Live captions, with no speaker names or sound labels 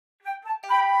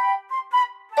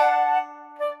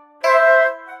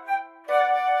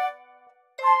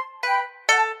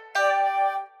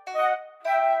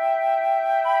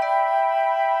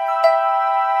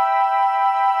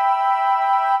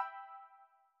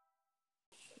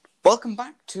Welcome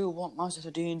back to What Masters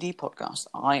a D&D podcast.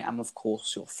 I am, of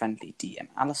course, your friendly DM,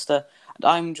 Alistair, and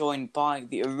I'm joined by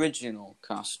the original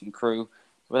cast and crew,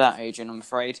 without Adrian, I'm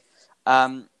afraid.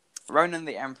 Ronan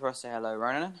the Emperor, say hello,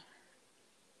 Ronan.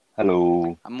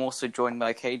 Hello. I'm also joined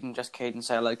by Caden. Just Caden,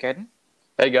 say hello, Caden.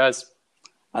 Hey, guys.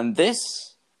 And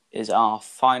this is our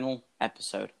final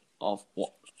episode of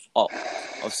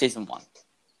Season 1.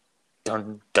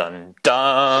 Dun, dun,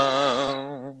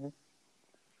 dun.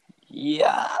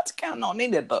 Yeah, it's kind of not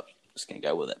needed, but I'm just going to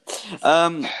go with it.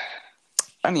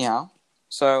 Anyhow,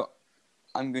 so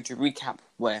I'm going to recap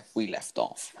where we left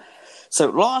off. So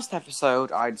last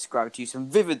episode, I described to you some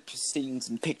vivid scenes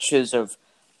and pictures of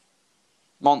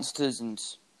monsters and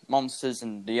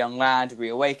the young lad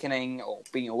reawakening or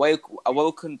being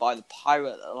awoken by the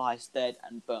pirate that lies dead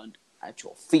and burned at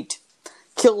your feet,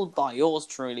 killed by yours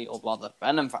truly, or rather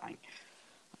Venomfang.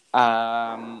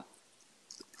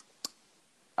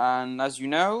 And as you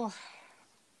know,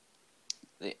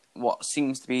 what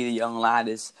seems to be the young lad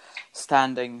is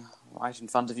standing right in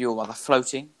front of you, or rather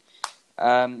floating.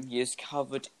 He is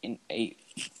covered in a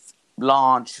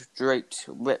large, draped,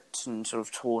 ripped, and sort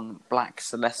of torn black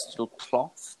celestial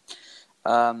cloth.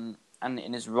 And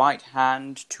in his right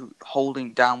hand,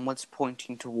 holding downwards,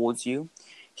 pointing towards you,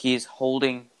 he is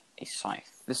holding a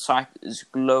scythe. The scythe is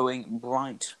glowing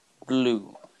bright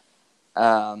blue.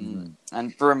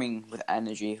 And brimming with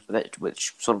energy,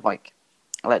 which sort of like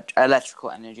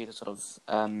electrical energy that sort of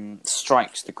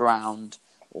strikes the ground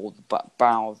or the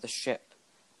bow of the ship.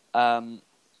 And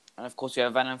of course, you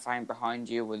have Venomfang behind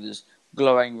you with his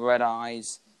glowing red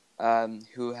eyes,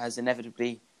 who has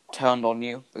inevitably turned on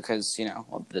you because, you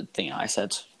know, the thing I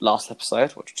said last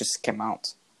episode, which just came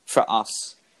out for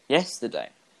us yesterday.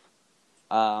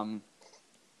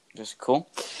 Just cool.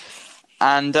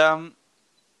 And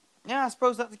yeah, I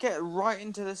suppose let's get right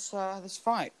into this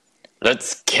fight.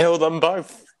 Let's kill them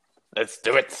both. Let's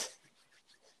do it.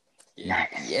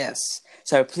 Yes.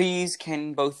 So please,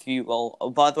 can both of you? Well, oh,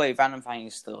 by the way, Venomfang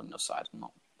is still on your side.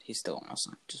 He's still on your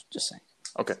side. Just saying.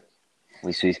 Okay.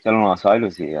 Wait, so he's still on our side, or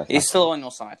is he? He's still on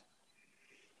your side.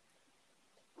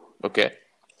 Okay.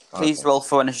 Please roll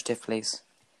for initiative, please.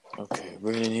 Okay,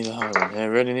 really need a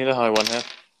high one here.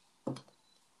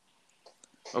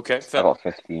 Okay, I fair. got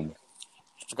 15.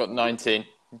 I've got 19.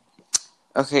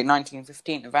 Okay, 19,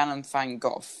 15. Venomfang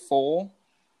got 4.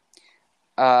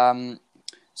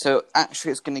 So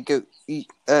actually, it's going to go.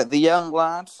 The young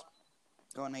lad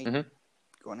got an 8. Mm-hmm.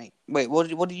 Got an 8. Wait,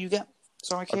 what did you get?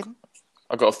 Sorry, Caden.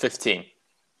 I got a 15.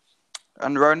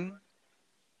 And Ronan?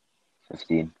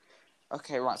 15.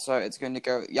 Okay, right. So it's going to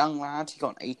go young lad. He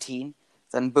got an 18.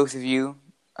 Then both of you.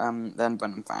 Then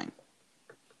Venomfang.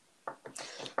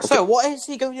 So what is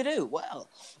he going to do? Well,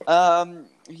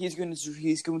 he's going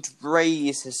to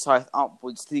raise his scythe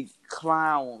upwards. The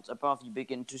clouds above you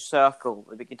begin to circle.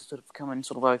 They begin to sort of come in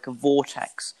sort of like a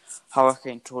vortex,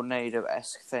 hurricane,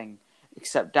 tornado-esque thing.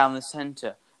 Except down the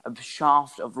center, a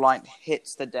shaft of light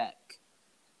hits the deck,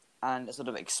 and a sort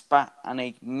of and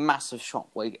a massive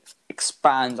shockwave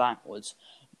expands outwards,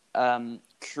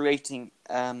 creating.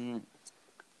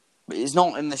 It's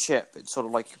not in the ship. It's sort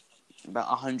of like about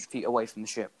 100 feet away from the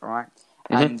ship, right?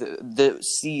 Mm-hmm. And the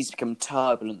seas become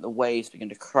turbulent, the waves begin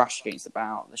to crash against the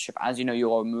bow of the ship. As you know,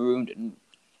 you are marooned, and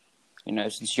you know,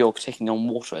 since you're taking on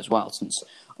water as well, since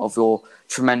of your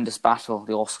tremendous battle,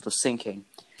 you're sort of sinking.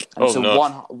 And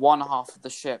one half of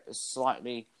the ship is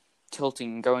slightly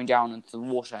tilting, going down into the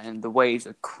water, and the waves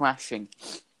are crashing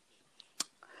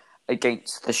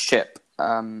against the ship.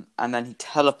 And then he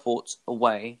teleports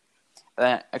away,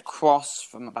 across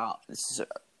from this is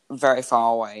very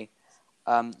far away.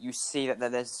 You see that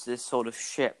there's this sort of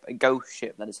ship, a ghost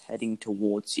ship, that is heading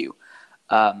towards you.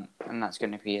 And that's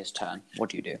going to be his turn.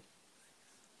 What do you do?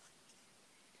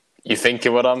 You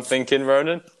thinking what I'm thinking,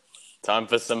 Ronan? Time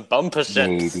for some bumper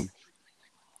ships. Maybe.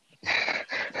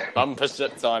 Bumper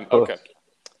ship time. Okay.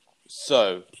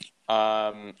 So,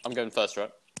 I'm going first,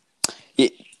 right? Yeah.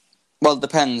 Well, it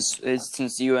depends.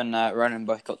 Since you and Ronan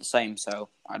both got the same, so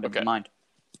I don't mind.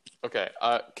 Okay.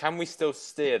 Can we still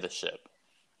steer the ship?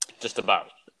 Just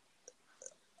about.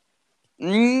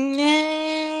 Well,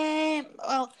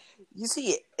 you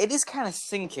see, it is kind of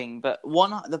sinking, but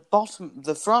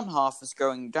the front half is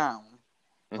going down.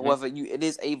 Mm-hmm. However, it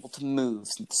is able to move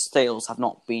since the sails have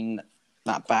not been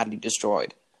that badly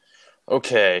destroyed.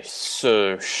 Okay,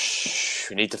 so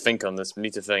we need to think on this.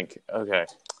 Okay.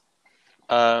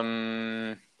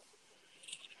 I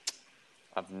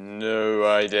have no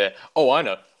idea. Oh, I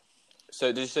know.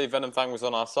 So, did you say Venomfang was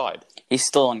on our side? He's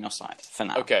still on your side for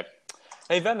now. Okay.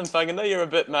 Hey, Venomfang, I know you're a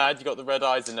bit mad. You got the red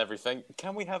eyes and everything.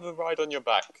 Can we have a ride on your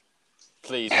back,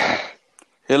 please?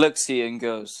 He looks at you and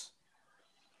goes,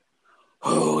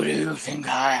 "Who do you think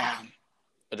I am?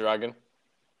 A dragon?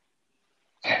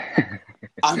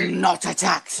 I'm not a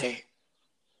taxi.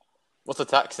 What's a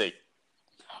taxi?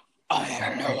 I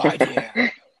have no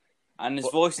idea." And his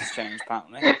voice has changed,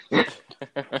 apparently.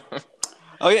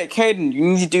 Oh yeah, Caden, you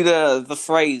need to do the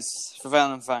phrase for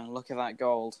Venom Fang. Look at that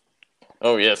gold.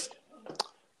 Oh, yes.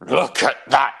 Look at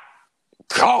that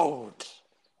gold!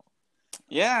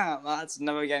 Yeah, that's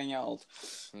never getting old.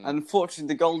 Unfortunately,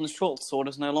 the golden short sword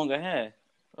is no longer here.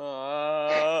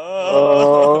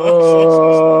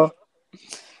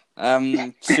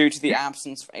 Due to the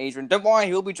absence of Adrian. Don't worry,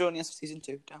 he'll be joining us for season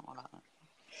 2. Don't worry about that.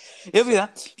 He'll be there.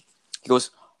 He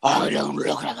goes, "I don't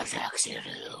look like a taxi to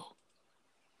you.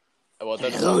 Well,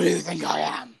 Who do you think I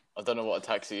am?" I don't know what a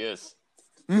taxi is.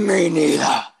 "Me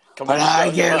neither. Come But on, I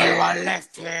go, give go. you a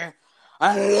lift here,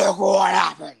 and look what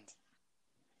happened."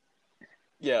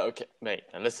 Yeah, okay. Mate,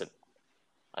 and listen.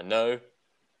 I know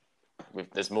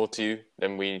there's more to you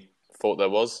than we thought there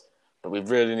was, but we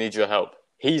really need your help.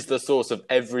 He's the source of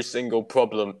every single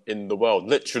problem in the world.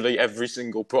 Literally every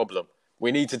single problem.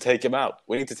 We need to take him out.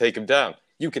 We need to take him down.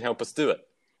 You can help us do it.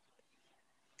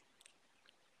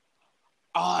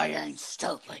 I ain't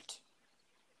stupid.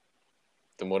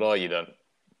 Then what are you then?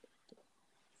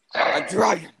 A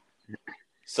dragon.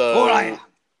 So, What I am.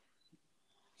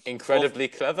 incredibly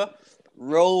clever?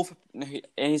 Roll for,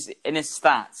 in his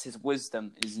stats. His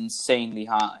wisdom is insanely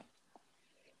high.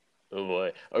 Oh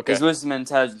boy. Okay. His wisdom and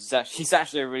intelligence is actually, he's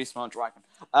actually a really smart dragon.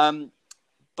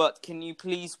 But can you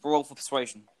please roll for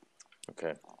persuasion?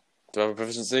 Okay. Do I have a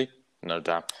proficiency? No,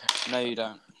 damn. No, you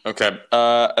don't. Okay.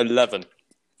 11.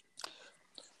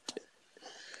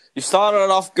 You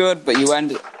started off good, but you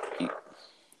ended.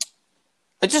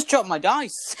 I just dropped my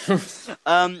dice.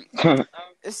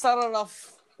 It started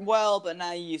off well, but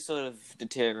now you sort of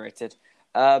deteriorated.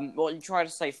 What you try to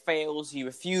say fails. He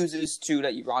refuses to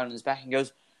let you ride on his back and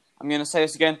goes, "I'm going to say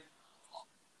this again.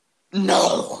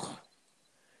 No.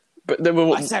 But then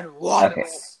I said once. Okay.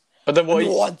 But then what?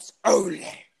 Once only."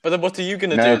 But then what are you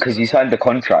gonna No, do? because you signed a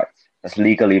contract that's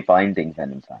legally binding,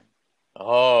 Venom Fang.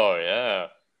 Oh yeah.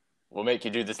 We'll make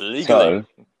you do this legally. So,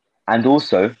 and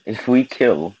also, if we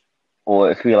kill,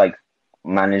 or if we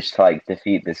manage to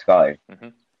defeat this guy,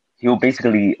 Mhm. he'll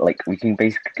basically we can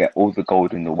basically get all the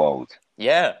gold in the world.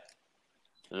 Yeah.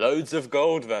 Loads of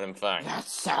gold, Venom Fang. That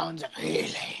sounds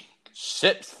appealing.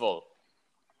 Ships full.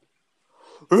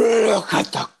 Look at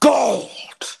the gold.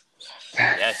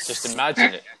 Yes, just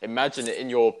imagine it. Imagine it in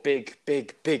your big,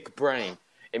 big, big brain.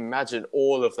 Imagine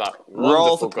all of that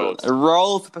wonderful gold.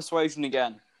 Roll for persuasion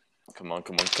again. Come on.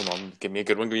 Give me a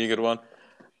good one.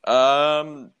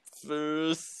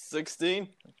 16.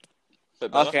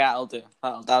 Bit better. Okay, that'll do.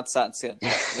 That's good.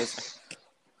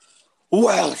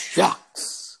 Well,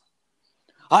 shucks.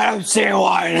 I don't see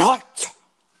why not.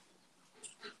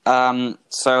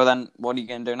 So then, what are you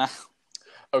going to do now?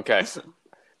 Okay.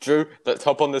 Drew, let's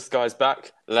hop on this guy's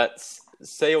back. Let's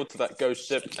sail to that ghost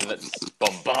ship and let's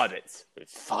bombard it with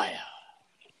fire.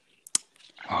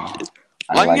 I'm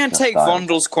going to take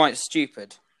Vondel's quite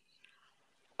stupid.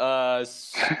 Well,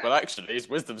 actually, his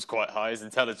wisdom's quite high. His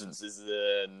intelligence is,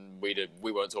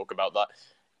 we won't talk about that.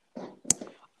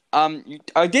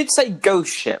 I did say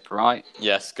ghost ship, right?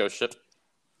 Yes, ghost ship.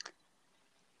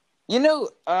 You know,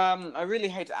 I really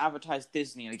hate to advertise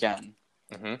Disney again,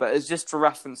 but it's just for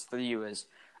reference for the viewers.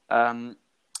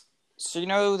 So you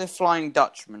know the Flying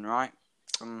Dutchman, right?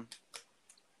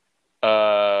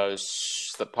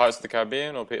 The Pirates of the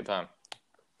Caribbean or Peter Pan?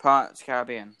 Pirates of the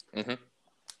Caribbean. Mm-hmm.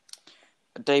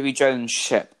 Davy Jones'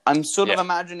 ship. I'm sort of Yeah.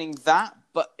 imagining that,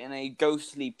 but in a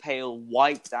ghostly pale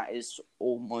white that is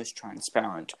almost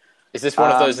transparent. Is this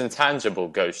one of those intangible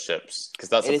ghost ships? Because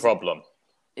that's a problem.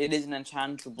 It is an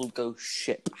intangible ghost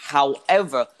ship.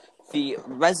 However, the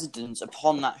residents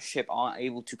upon that ship are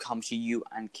able to come to you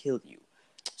and kill you.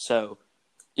 So,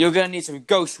 you're going to need some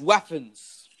ghost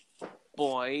weapons,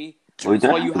 boy. We So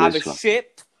don't you have have a this one.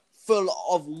 ship full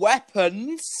of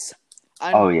weapons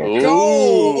and Oh, yeah.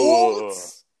 gold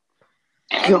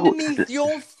Gold. underneath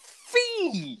your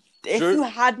feet. If Drew. you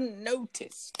hadn't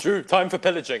noticed. Drew, time for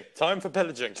pillaging.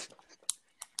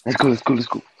 Let's go.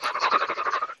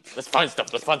 Let's find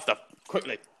stuff.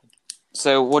 Quickly.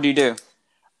 So, what do you do?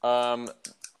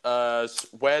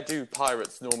 Where do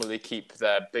pirates normally keep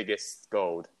their biggest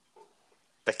gold?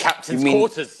 The captain's You mean-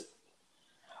 quarters.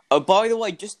 Oh, by the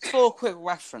way, just for a quick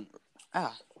reference.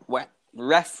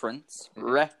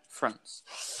 Reference.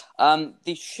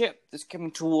 The ship that's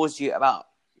coming towards you about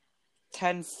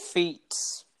 10 feet.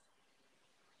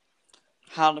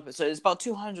 So it's about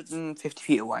 250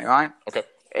 feet away, right? Okay.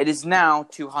 It is now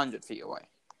 200 feet away.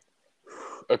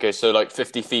 Okay, so like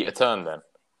 50 feet a turn then.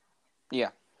 Yeah.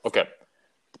 Okay,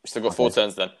 still got 4 Okay.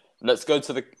 turns then. Let's go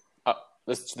to the.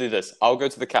 Let's do this. I'll go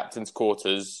to the captain's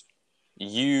quarters.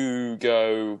 You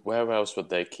go. Where else would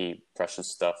they keep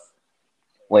precious stuff?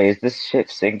 Wait, is this ship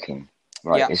sinking?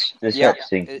 Right, Yeah. is the Yeah. ship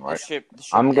sinking, The right? ship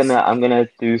I'm is gonna sinking. I'm gonna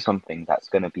do something that's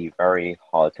gonna be very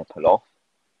hard to pull off.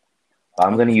 But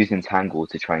I'm gonna use Entangle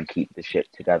to try and keep the ship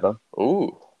together.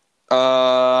 Ooh.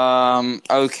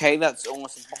 Okay, that's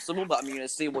almost impossible, but I'm going to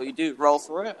see what you do. Roll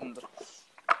through it, and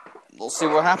we'll see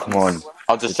what happens. Come on,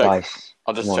 I'll the just check. dice.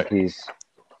 I'll just Come on, check. please.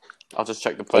 I'll just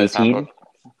check the player's 18? handbook.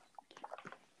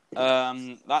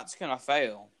 That's going to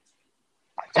fail.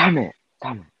 Damn it!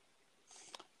 Damn it!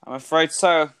 I'm afraid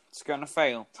so. It's going to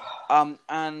fail.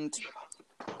 And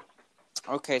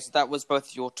okay, so that was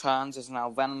both your turns. Is now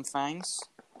Venom Fangs.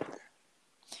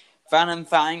 Venom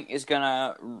Fang is going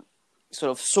to sort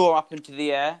of soar up into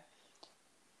the air.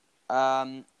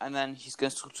 And then he's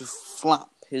going to sort of flap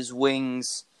his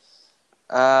wings.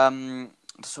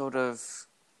 Sort of.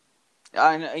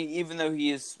 Even though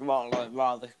he is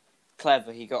rather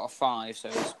clever, he got a 5, so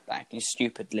he's acting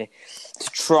stupidly. To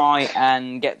try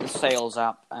and get the sails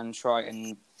up and try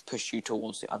and push you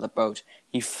towards the other boat.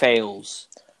 He fails,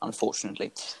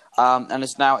 unfortunately. And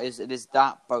it is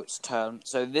that boat's turn.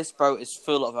 So this boat is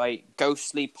full of a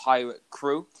ghostly pirate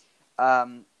crew.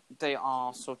 They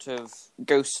are sort of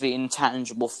ghostly,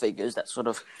 intangible figures that sort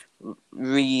of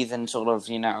wreathe and sort of,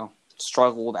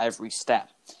 struggle with every step.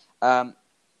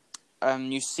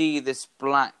 You see this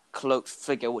black cloaked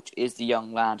figure, which is the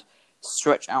young lad,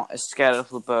 stretch out a scared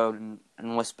little bird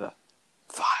and whisper,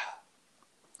 "Fire!"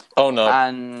 Oh no!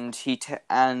 And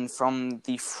and from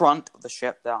the front of the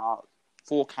ship there are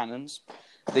 4 cannons.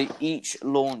 They each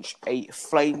launch a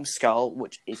flame skull,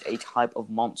 which is a type of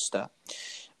monster.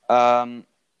 4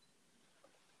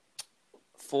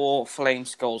 flame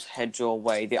skulls head your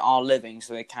way. They are living,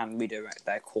 so they can redirect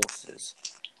their courses.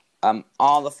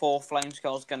 Are the 4 flame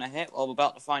skulls going to hit? Well, we're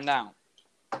about to find out.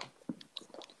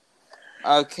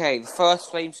 Okay, the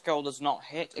first flame skull does not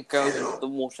hit. It goes into the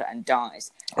water and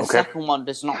dies. The second one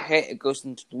does not hit. It goes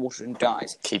into the water and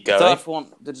dies. Keep The going. third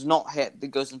one does not hit.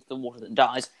 It goes into the water and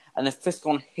dies. And the 5th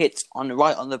one hits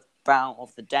right on the bow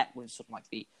of the deck, which is sort of like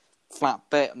the flat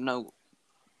bit.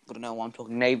 I don't know why I'm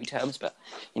talking Navy terms, but,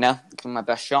 giving my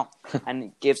best shot. And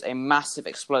it gives a massive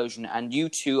explosion, and you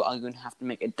two are going to have to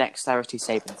make a dexterity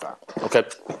saving throw. Okay.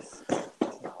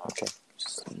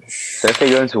 So if they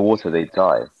go into water, they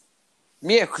die.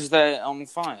 Yeah, because they're on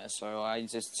fire, so I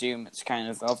just assume it's kind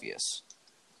of obvious.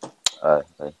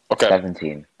 Okay.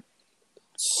 17.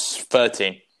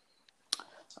 13.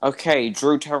 Okay,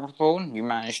 Drew Terrible, you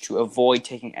managed to avoid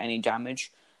taking any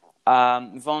damage.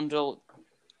 Vondel,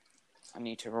 I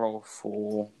need to roll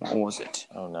for... What was it?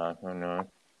 Oh no.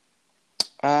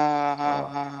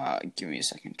 Give me a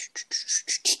second.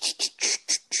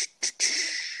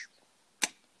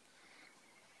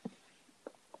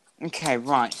 Okay,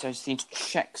 right, so I just need to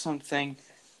check something.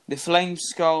 The Flame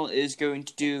Skull is going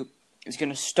to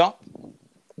stop.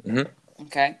 Mm-hmm.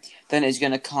 Okay, then it's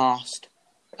going to cast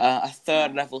a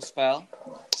 3rd level spell.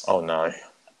 Oh no.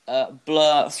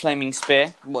 Blur Flaming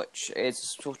Spear, which is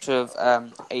sort of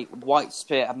a white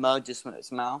spear emerges from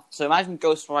its mouth. So imagine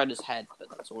Ghost Rider's head, but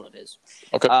that's all it is.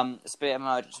 Okay. A spear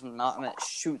emerges from the mouth and it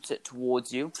shoots it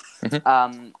towards you.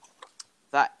 Mm-hmm.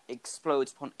 That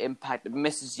explodes upon impact. It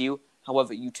misses you.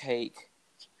 However, you take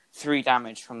 3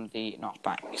 damage from the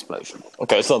knockback explosion.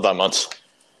 Okay, it's not that much.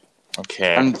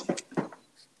 Okay.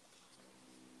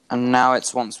 And now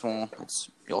it's once more. It's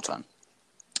your turn.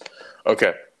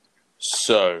 Okay.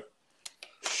 So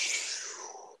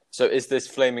is this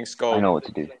flaming skull? I know what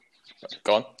to do.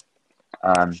 Go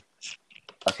on.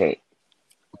 Okay,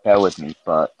 bear with me,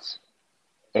 but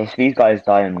if these guys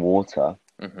die in water,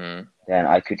 Mm-hmm. then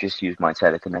I could just use my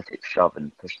telekinetic shove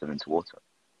and push them into water.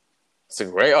 It's a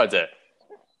great idea.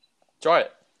 Try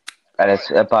it. And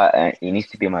it needs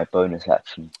to be my bonus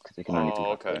action because it can only be my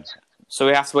okay. bonus action. So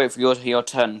we have to wait for your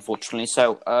turn, unfortunately.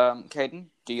 So, Caden,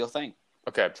 do your thing.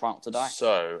 Okay. Try not to die.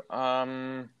 So,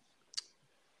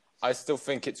 I still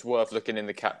think it's worth looking in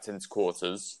the captain's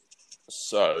quarters.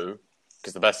 So,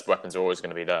 because the best weapons are always going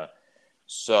to be there.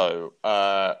 So,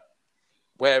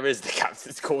 where is the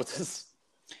captain's quarters?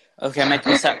 Okay,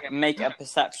 make a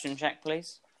perception check,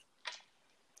 please.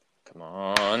 Come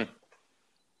on.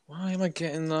 Why am I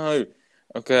getting low?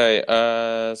 Okay,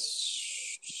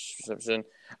 perception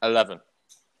 11.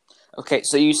 Okay,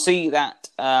 so you see that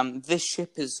this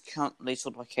ship is currently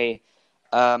sort of like a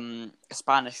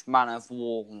Spanish man of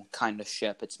war kind of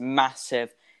ship. It's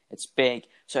massive, it's big.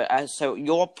 So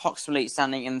you're approximately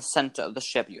standing in the center of the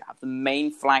ship. You have the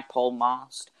main flagpole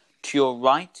mast, to your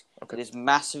right. Okay. It is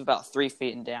massive, about 3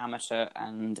 feet in diameter,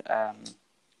 and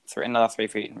another 3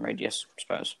 feet in radius, I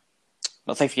suppose.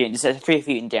 Not 3 feet. It's 3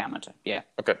 feet in diameter. Yeah.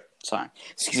 Okay. Sorry.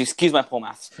 Excuse my poor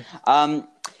maths. And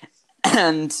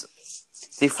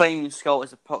the flaming skull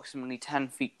is approximately 10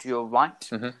 feet to your right.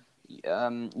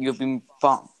 Mm-hmm. You've been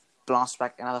blasted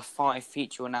back another 5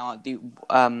 feet. You're now at the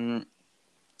 10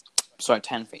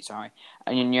 feet. Sorry,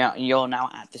 and you're now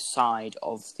at the side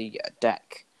of the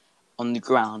deck on the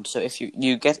ground. So if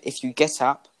you get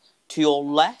up to your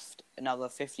left another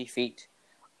 50 feet,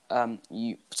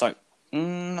 50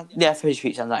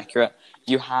 feet sounds accurate.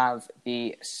 You have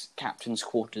the captain's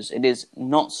quarters. It is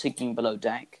not sinking below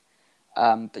deck,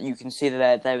 but you can see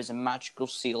that there is a magical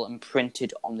seal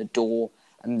imprinted on the door,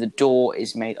 and the door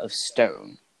is made of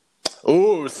stone.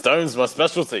 Ooh, stone's my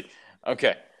specialty.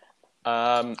 Okay.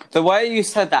 The way you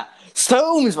said that,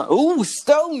 stone's my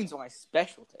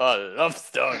specialty. I love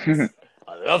stones.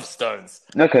 I love stones.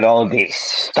 Look at all these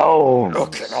stones.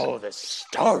 Look at all this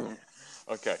stone.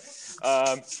 Okay.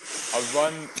 I'll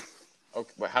run.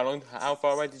 Okay, wait, how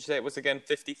far away did you say it was again?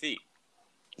 50 feet?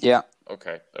 Yeah.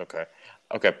 Okay.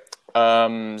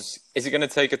 Is it going to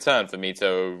take a turn for me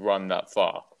to run that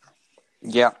far?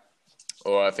 Yeah.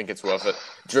 Or I think it's worth it.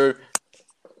 Drew,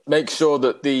 make sure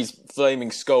that these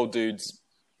flaming skull dudes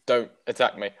don't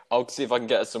attack me. I'll see if I can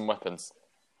get us some weapons.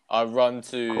 I run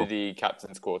to the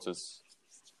captain's quarters.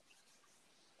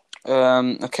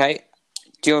 Okay.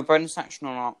 Do you have a bonus action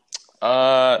or not?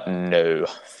 No.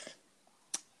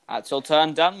 That's your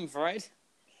turn done, I'm afraid.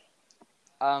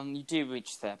 You do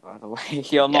reach there, by the way.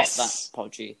 You're not that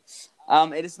podgy.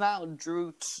 It is now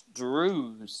Drew's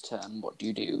turn. What do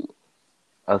you do?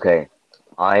 Okay,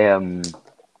 I am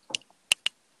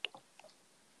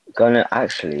gonna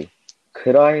actually.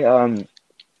 Could I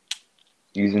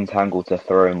use Entangle to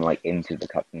throw him like into the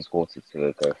captain's quarters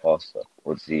to go faster,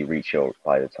 or does he reach it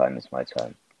by the time it's my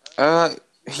turn?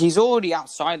 He's already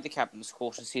outside the captain's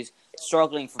quarters. He's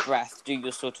struggling for breath. Do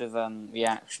your sort of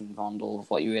reaction, Vondel, of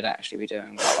what you would actually be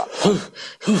doing.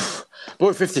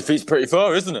 Boy, 50 feet's pretty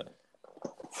far, isn't it?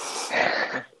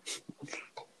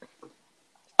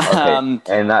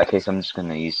 Okay, in that case, I'm just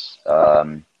gonna use.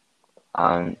 I'm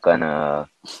gonna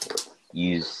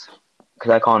use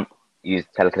because I can't use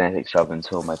telekinetic shove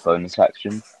until my bonus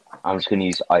action. I'm just gonna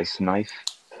use ice knife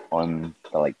on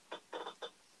the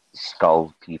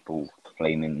skull people,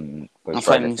 flaming. A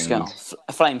flame skull.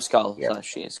 A flame skull. Yeah. So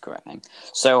she is correct name.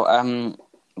 So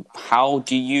how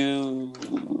do you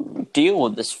deal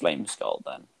with this flame skull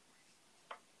then?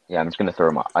 Yeah, I'm just gonna throw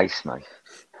my ice knife.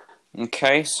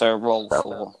 Okay, so roll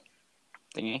for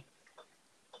thingy.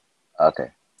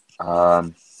 Okay.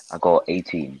 I got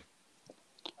 18.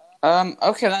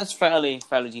 Okay, that's fairly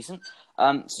decent.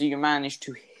 So you managed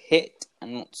to hit,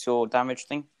 and what's your damage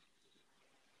thing?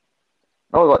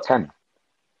 Oh, I got 10.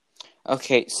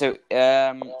 Okay, so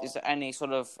is there any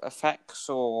sort of effects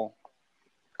or?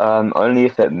 Only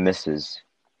if it misses,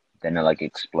 then it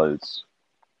explodes,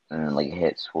 and then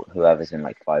hits whoever's in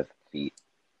 5 feet.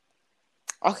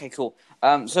 Okay, cool.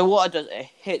 So what it does, it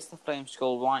hits the flame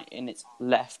skull right in its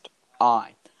left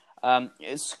eye.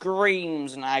 It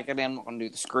screams in agony. I'm not going to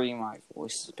do the scream. My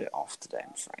voice is a bit off today,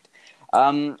 I'm afraid.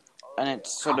 And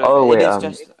it's sort of. Oh wait, it is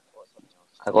just.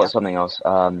 I got something else.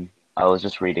 I was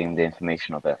just reading the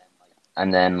information of it,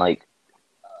 and then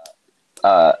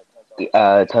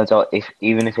it turns out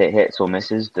even if it hits or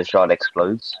misses, the shard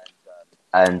explodes,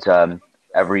 and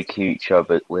every creature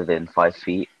but within 5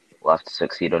 feet will have to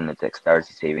succeed on a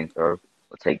dexterity saving throw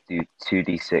or take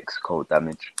 2d6 cold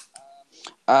damage.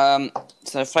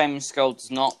 So Flaming Skull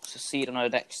does not succeed on a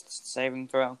dex saving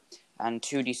throw, and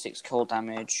 2d6 cold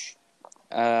damage.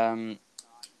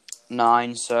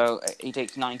 9, so he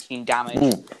takes 19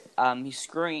 damage.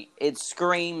 It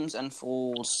screams and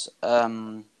falls.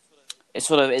 It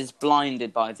sort of is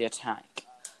blinded by the attack,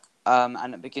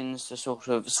 and it begins to sort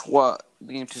of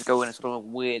begins to go in a sort of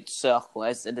weird circle,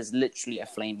 as it is literally a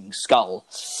flaming skull.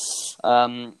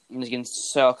 And it begins to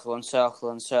circle and circle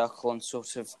and circle and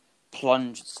sort of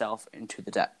plunge itself into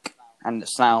the deck, and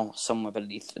it's now somewhere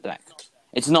beneath the deck.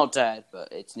 It's not dead,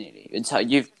 but it's nearly.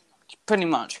 You've pretty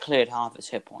much cleared half its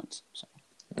hit points. So.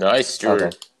 Nice, Drew.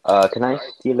 Okay. Can I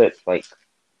steal its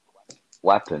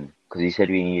weapon? Because you said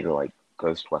we need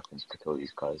ghost weapons to kill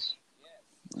these guys.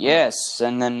 Yes,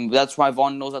 and then that's why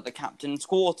Vondel's at the captain's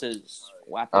quarters.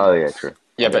 Weapons. Oh yeah, true.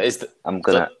 Yeah, okay. but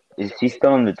Is he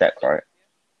still on the deck, right?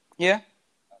 Yeah.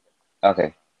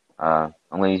 Okay. I'm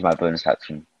gonna use my bonus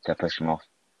action to push him off.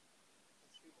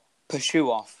 Push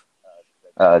who off?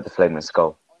 The flaming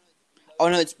skull. Oh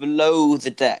no, it's below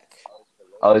the deck.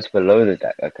 Oh, it's below the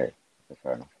deck. Okay,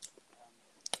 fair enough.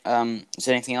 Is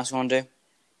there anything else you want to do?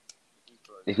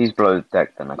 If he's below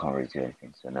deck, then I can't really do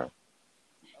anything. So no.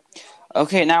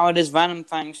 Okay, now it is Venom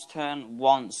Fang's turn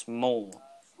once more.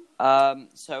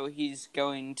 So he's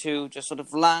going to just sort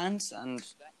of land and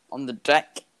on the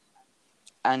deck,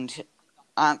 and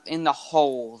in the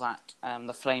hole that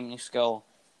the Flaming Skull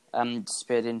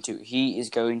disappeared into, he is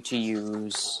going to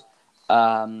use.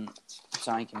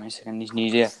 Sorry, give me a second. I need an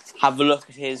idea. Have a look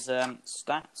at his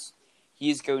stats. He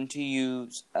is going to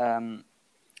use a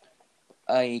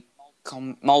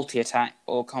multi-attack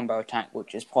or combo attack,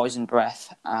 which is Poison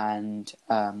Breath, and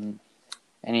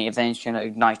any of he's going to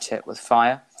ignite it with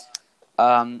fire.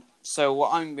 So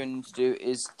what I'm going to do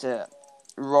is to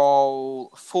roll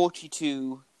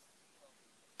 42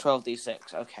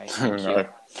 12d6. Okay, thank you.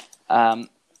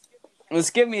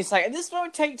 Just give me a second. This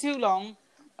won't take too long.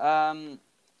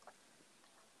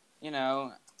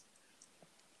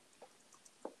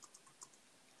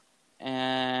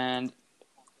 And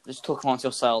just talk amongst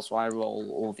yourselves while I roll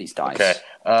all these dice. Okay.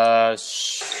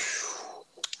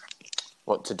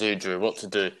 What to do, Drew? What to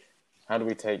do? How do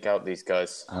we take out these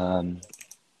guys? I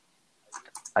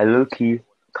low-key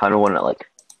kind of want to, like,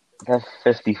 they're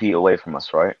 50 feet away from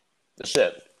us, right? The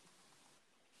ship?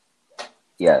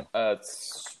 Yeah.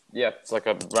 It's like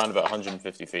around about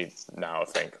 150 feet now, I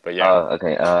think. But yeah. Oh,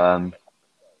 okay.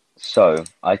 So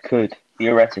I could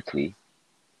theoretically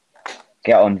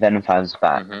get on Venom Fan's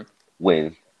back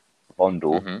with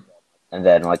Vondel, and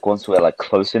then, like, once we're, like,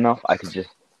 close enough, I could just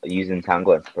use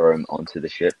Entangle and throw him onto the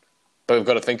ship. But we've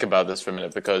got to think about this for a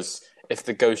minute, because if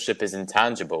the ghost ship is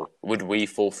intangible, would we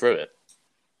fall through it?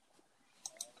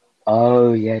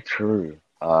 Oh, yeah, true.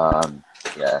 Yeah.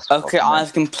 That's okay,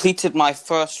 I've completed my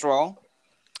first roll.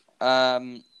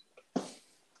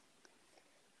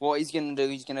 What he's going to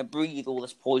do, he's going to breathe all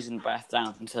this poison breath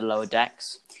down into the lower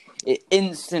decks. It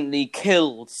instantly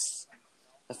kills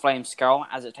the Flame Skull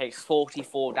as it takes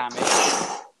 44 damage.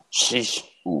 Sheesh.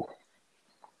 Ooh.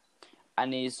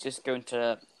 And he's just going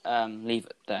to leave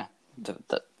it there,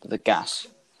 the gas.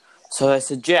 So I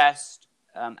suggest,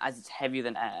 as it's heavier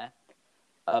than air,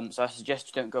 so I suggest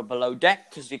you don't go below deck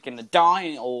because you're going to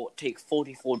die or take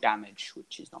 44 damage,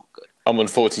 which is not good. I'm on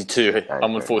 42.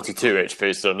 I'm on 42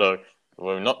 HP, so no,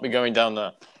 we'll not be going down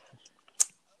there.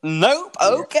 Nope.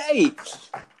 Okay.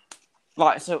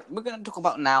 Right. So we're going to talk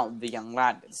about now the young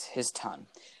lad. It's his turn.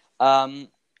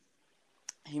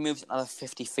 He moves another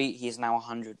 50 feet. He is now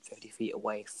 150 feet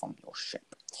away from your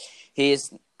ship.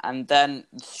 And then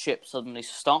the ship suddenly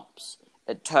stops.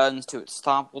 It turns to its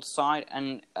starboard side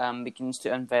and begins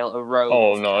to unveil a row.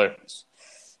 Oh, of no. cannons.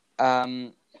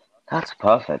 That's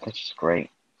perfect. That's just great.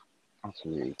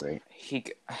 Absolutely great.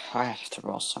 I have to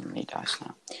roll so many dice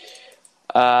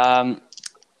now.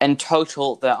 In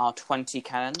total, there are 20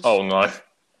 cannons. Oh, no.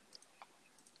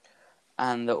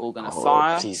 And they're all going to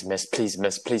fire. Please miss, please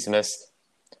miss, please miss.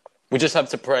 We just have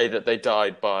to pray that they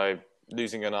died by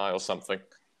losing an eye or something.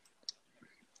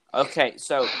 Okay,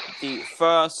 so the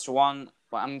first one,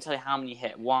 well, I'm going to tell you how many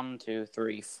hit. 1, 2,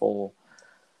 3, 4,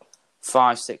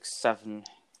 5, 6, 7,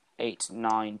 8,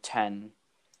 9, 10.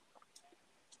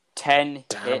 10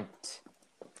 Damn. hit.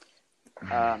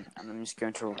 And I'm just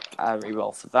going to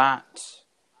reroll for that.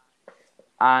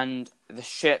 And the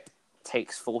ship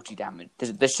takes 40 damage.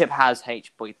 The ship has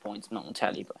HP points, I'm not going to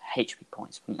tell you, but HP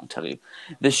points, I'm not going to tell you.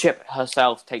 The ship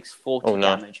herself takes 40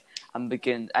 damage. And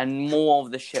more of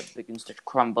the ship begins to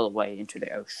crumble away into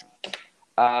the ocean.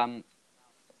 And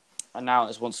now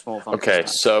it's once more. Okay,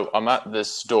 so I'm at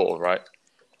this door, right?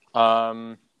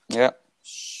 Yeah.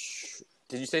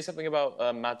 Did you say something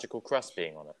about magical crust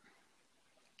being on it?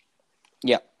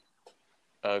 Yeah.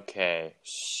 Okay.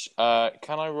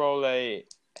 Can I roll a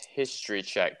history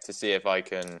check to see if I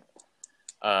can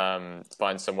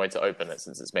find some way to open it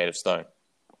since it's made of stone?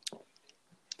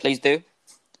 Please do.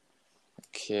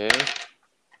 Okay.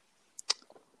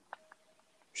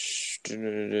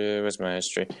 Where's my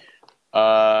history?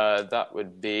 That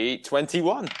would be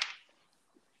 21.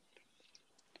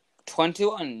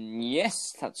 21.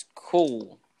 Yes, that's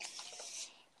cool.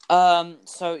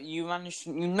 So you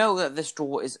know that this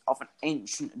door is of an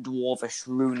ancient dwarvish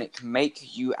runic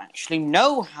make. You actually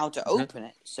know how to open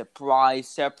it. Surprise,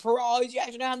 surprise! You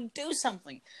actually know how to do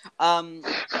something.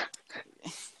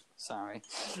 Sorry.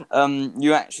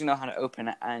 You actually know how to open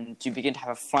it, and you begin to have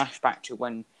a flashback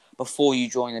to before you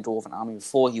joined the Dwarven army,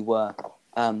 before you were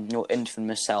your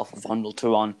infamous self, Vondel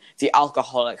Turon, the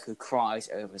alcoholic who cries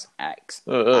over his ex.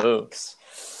 Of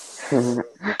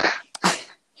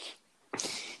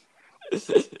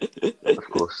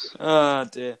course. Oh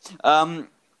dear.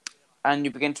 And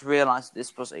you begin to realise that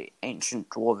this was an ancient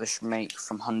dwarvish make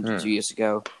from hundreds of years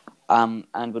ago.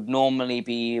 and would normally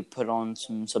be put on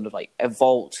some sort of like a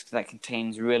vault that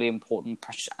contains really important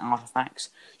precious artifacts.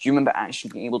 Do you remember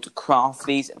actually being able to craft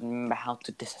these and remember how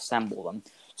to disassemble them?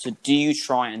 So do you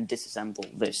try and disassemble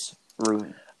this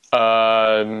rune?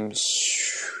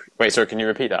 Wait, sorry, can you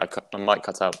repeat that? My mic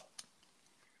cut out.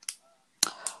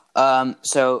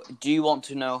 So do you want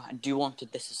to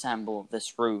disassemble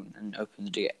this rune and open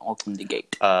the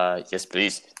gate? Yes,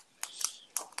 please.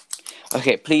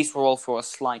 Okay, please roll for a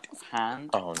sleight of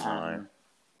hand. Oh no.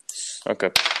 Okay.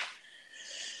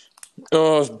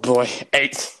 Oh boy,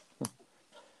 8.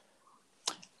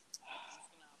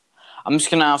 I'm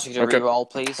just gonna ask you to Okay. re-roll,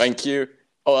 please. Thank you.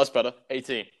 Oh, that's better.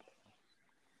 18.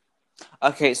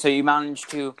 Okay, so you manage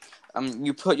to,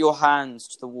 you put your hands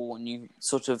to the wall and you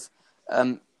sort of,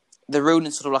 the rune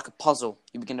is sort of like a puzzle.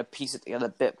 You begin to piece it together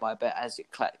bit by bit as it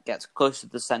gets closer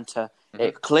to the center. Mm-hmm.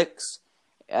 It clicks,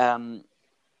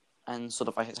 and sort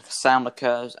of like a sound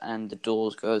occurs, and the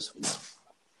doors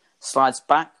slides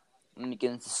back and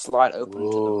begins to slide open to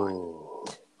the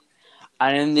right.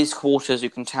 And in these quarters, you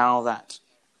can tell that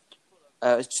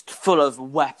it's just full of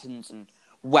weapons and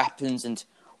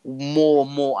more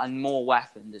and more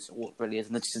weapons. Is what it really is,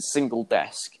 and there's just a single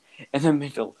desk in the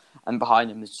middle, and behind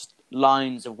them is just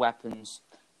lines of weapons,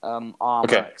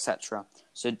 armor, etc.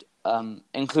 So,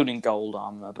 including gold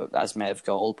armor, but that's made of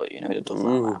gold. But you know, it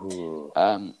doesn't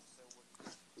matter.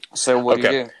 So what do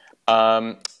you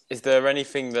do? Is there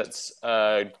anything that's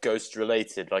ghost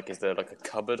related? Like, is there like a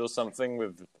cupboard or something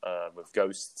with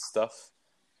ghost stuff?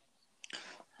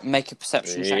 Make a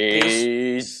perception check,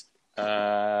 please.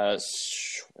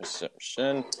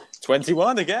 Perception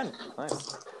 21 again.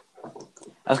 Nice.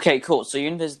 Okay, cool. So you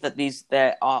notice that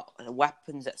there are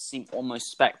weapons that seem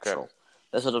almost spectral. Okay.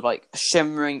 They're sort of like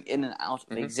shimmering in and out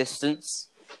of existence.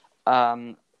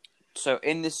 So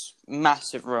in this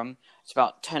massive room, it's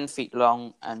about 10 feet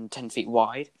long and 10 feet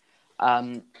wide.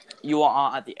 You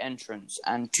are at the entrance,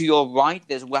 and to your right,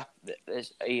 there's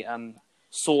a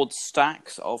sword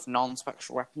stacks of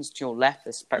non-spectral weapons. To your left,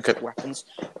 there's spectral weapons.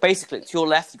 Basically, to your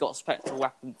left, you've got spectral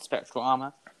weapons, spectral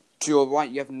armor. To your right,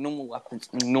 you have normal weapons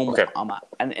and normal armor.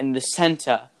 And in the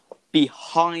center,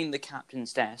 behind the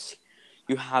captain's desk,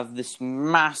 you have this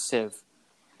massive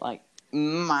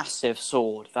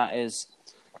sword that is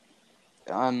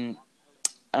an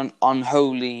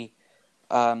unholy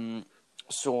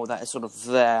sword that is sort of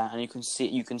there, and you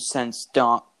can sense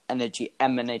dark energy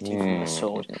emanating from the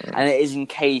sword, and it is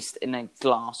encased in a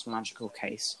glass magical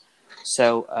case.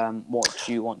 So, what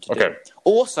do you want to do?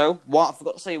 Also, I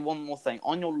forgot to say one more thing.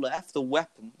 On your left, the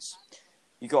weapons,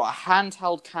 you got a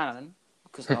handheld cannon,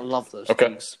 because I love those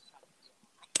things.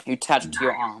 You attach it to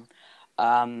your arm,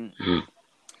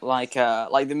 like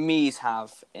the Mii's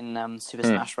have in Super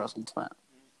Smash Bros. Ultimate.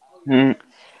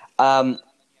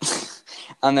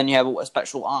 And then you have a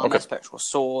spectral armor, spectral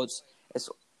swords. It's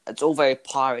all very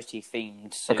piratey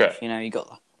themed. So, you know, you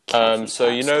got the... so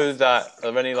you know that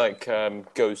are there any like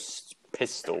ghost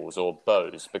pistols or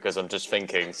bows? Because I'm just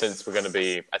thinking, since we're going to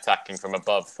be attacking from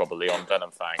above, probably on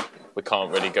Venomfang, we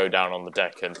can't really go down on the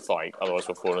deck and fight. Otherwise,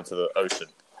 we'll fall into the ocean.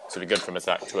 So it'd be good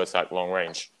to attack long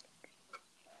range.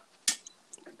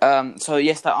 So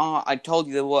yes, there are. I told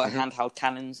you there were handheld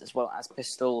cannons as well as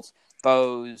pistols,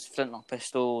 bows, flintlock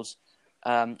pistols,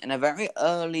 and a very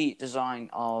early design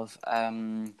of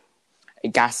a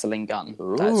gasoline gun.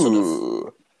 That sort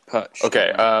of perched.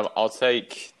 Okay, I'll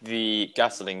take the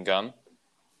gasoline gun,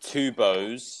 2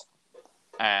 bows,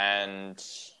 and...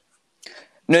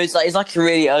 No, it's like a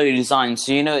really early design.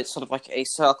 So you know, it's sort of like a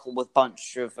circle with a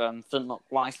bunch of flintlock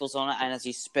rifles on it, and as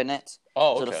you spin it, it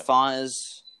sort of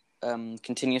fires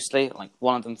continuously. Like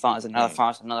one of them fires, another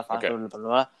fires, another fires, blah, blah, blah,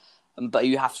 blah. But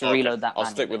you have to reload that. I'll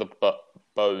stick with the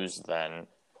bows then.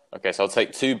 Okay, so I'll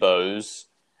take 2 bows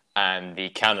and the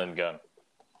cannon gun.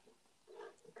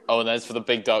 Oh, and there's for the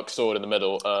big dark sword in the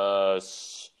middle.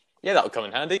 Yeah, that'll come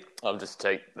in handy. I'll just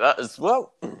take that as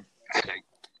well.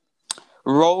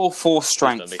 Roll for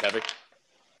strength. It's gonna be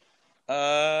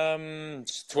heavy.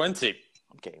 20.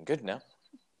 I'm getting good now.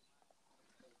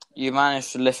 You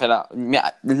manage to lift it up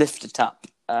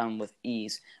with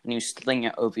ease, and you sling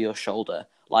it over your shoulder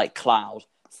like Cloud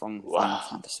from Final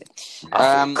Fantasy.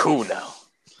 I feel cool now.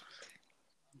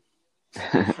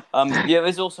 Yeah,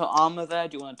 there's also armor there.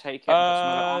 Do you want to take it?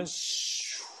 I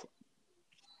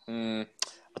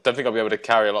don't think I'll be able to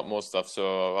carry a lot more stuff,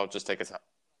 so I'll just take it out.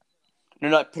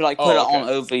 No, put it on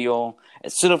over your...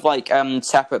 It's sort of like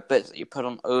separate bits that you put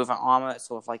on over armor. It's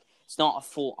sort of like... It's not a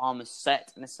full armor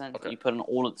set, in a sense, but you put on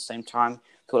all at the same time.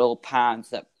 Got little pads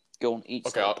that go on each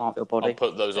part of your body. I'll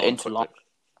put those on interlock.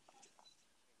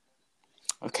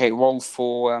 Okay, roll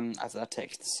for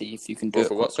athletics to see if you can do Roll it.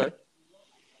 for what, quickly.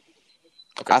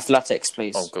 sorry? Okay. Athletics,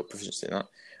 please. Oh, got proficiency in that.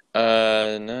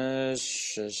 No,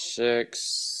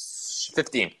 6...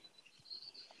 15.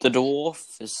 The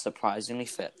dwarf is surprisingly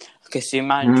fit. Okay, so you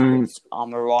managed to put this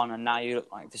armor on, and now you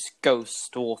look like this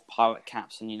ghost dwarf pirate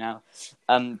captain. You know,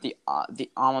 the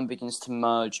armor begins to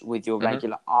merge with your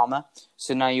regular armor.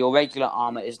 So now your regular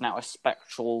armor is now a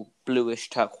spectral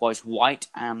bluish turquoise white,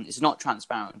 and it's not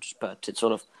transparent, but it's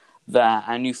sort of there,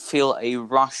 and you feel a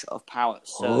rush of power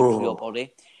surge through your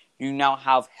body. You now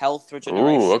have health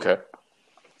regeneration. Ooh, okay.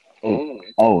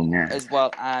 Oh, yeah. As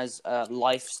well as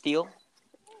life steal,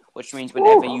 which means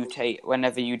whenever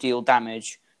you deal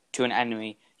damage to an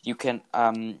enemy, you can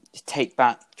take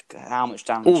back how much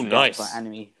damage you dealt to that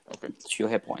enemy to your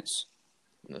hit points.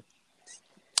 No.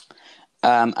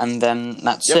 And then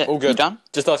that's it. All good. You done?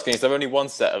 Just asking, is there only one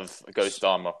set of ghost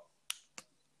armor?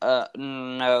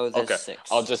 No, there's 6.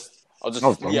 I'll just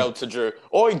yell to Drew.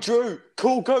 Oi, Drew!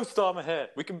 Cool ghost armor here.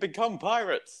 We can become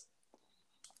pirates.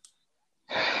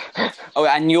 Oh,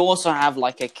 and you also have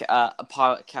like a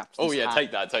pirate captain's Oh yeah, hat.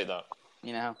 take that.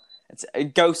 You know, it's a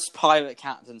ghost pirate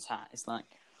captain's hat. It's like,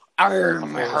 I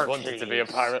always wanted to be a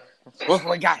pirate. What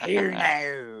we got here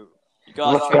now?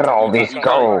 Look at all this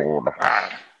gold.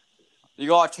 You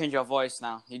gotta change your voice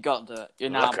now. You got to. You're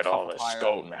now Look at all this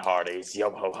gold, my hearties.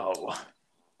 Yo ho ho.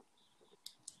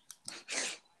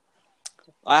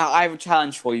 I have a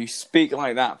challenge for you. Speak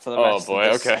like that for the rest of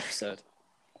this episode.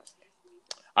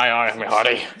 Aye, my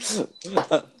hearty.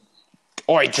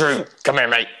 Oi, Drew, come here,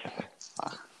 mate.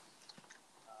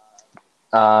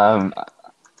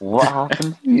 What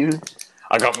happened to you?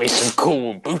 I got me some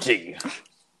cool booty.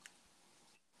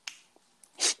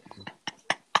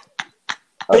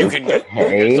 You can get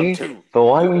some too. But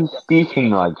why are you speaking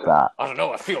like that? I don't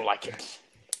know, I feel like it.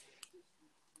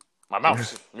 My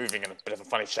mouth's moving in a bit of a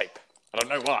funny shape. I don't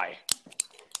know why.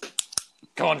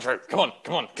 Come on, Drew. Come on.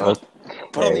 Okay.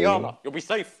 Put on the armor. You'll be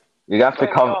safe. You're gonna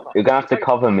have to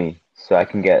cover me so I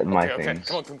can get my things.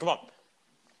 Come on.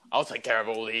 I'll take care of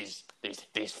all these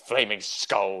flaming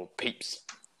skull peeps.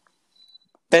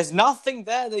 There's nothing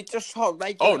there. They just shot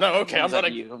regular. Oh no! Okay, I'm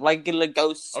running. You. Regular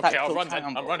ghosts. Okay, I'll run then.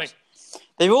 I'm running.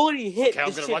 They've already hit. Okay,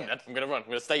 I'm gonna run then. I'm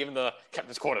gonna stay in the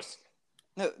captain's quarters.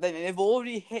 No, they've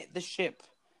already hit the ship.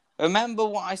 Remember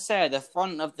what I said. The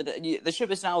front of the ship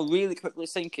is now really quickly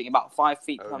sinking, about 5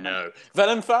 feet per minute. No,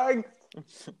 Venom Fang.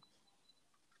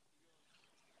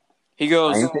 He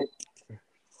goes.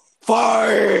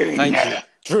 Fine. Thank you.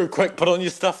 Drew, quick, put on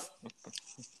your stuff.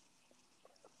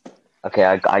 Okay,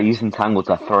 I use Entangle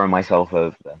to throw myself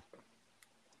over them.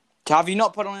 Have you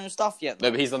not put on your stuff yet?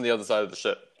 No, but he's on the other side of the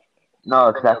ship. No,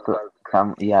 except for...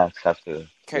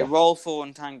 Okay, roll for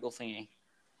Entangle thingy.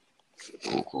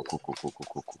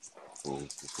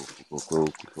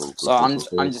 So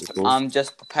I'm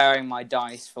just preparing my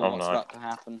dice for what's about to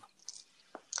happen.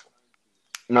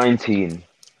 19.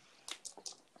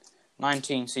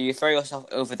 19. So you throw yourself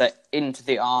over there into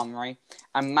the armory,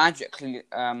 and magically,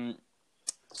 some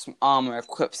armor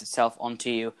equips itself onto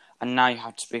you, and now you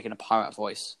have to speak in a pirate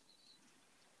voice.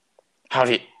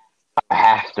 Howdy. I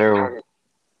have to.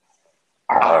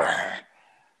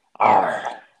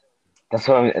 That's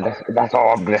all I'm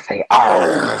gonna say.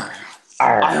 Are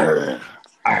there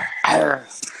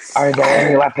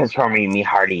any weapons for me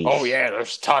hearties? Oh yeah,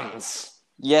 there's tons.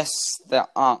 Yes, there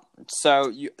are.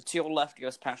 So to your left, you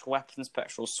have spectral weapons,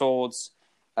 spectral swords,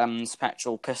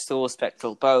 spectral pistols,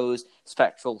 spectral bows,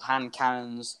 spectral hand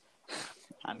cannons.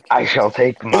 I shall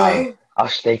take I'll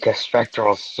take a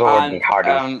spectral sword, me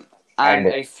hearties. And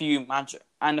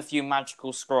a few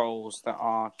magical scrolls that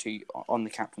are on the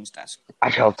captain's desk. I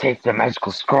shall take the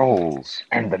magical scrolls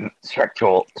and the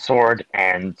spectral sword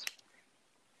and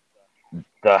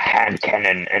the hand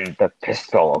cannon and the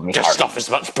pistol. Just stuff as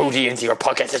much booty into your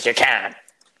pockets as you can.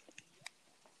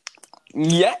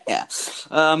 Yeah.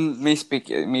 Me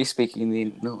speaking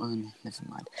the never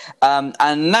mind.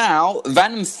 And now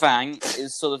Venom Fang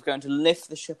is sort of going to lift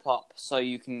the ship up so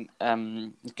you can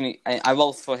I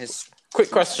roll for his. Quick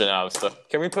question, Alistair.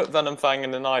 Can we put Venom Fang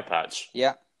in an eye patch?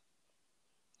 Yeah.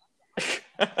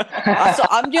 that's what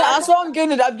I'm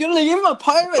gonna do. I'm gonna give him a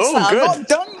pirate sound. I'm not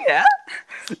done yet.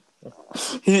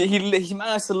 He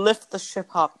managed to lift the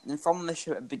ship up, and from the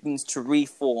ship it begins to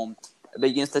reform. It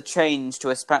begins to change to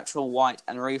a spectral white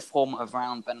and reform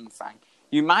around Venom Fang.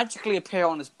 You magically appear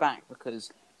on his back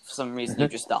because for some reason you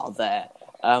just are there,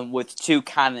 with 2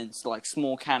 cannons, like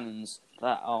small cannons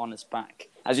that are on his back.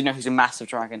 As you know, he's a massive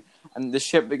dragon, and the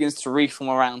ship begins to reform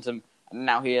around him, and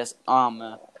now he has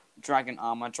armor, dragon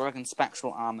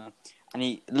spectral armor, and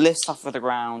he lifts off of the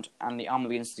ground, and the armor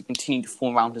begins to continue to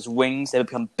form around his wings. They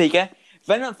become bigger.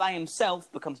 Venom Fang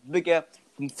himself becomes bigger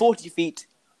from 40 feet,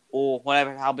 or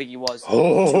whatever, how big he was.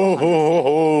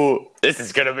 This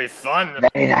is gonna be fun.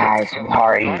 Very nice,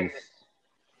 Hardy.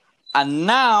 And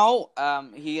now,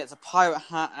 he gets a pirate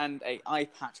hat and a eye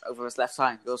patch over his left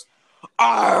eye. He goes,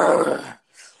 "Arr!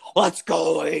 Let's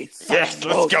go eat some Yes,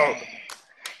 let's go.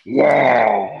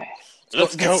 Yeah.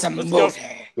 Let's get go. some Let's go. motive."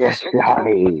 Yes,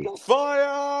 Hardy.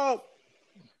 Fire!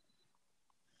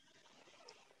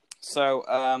 So,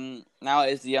 now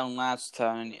it is the young lad's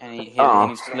turn, and he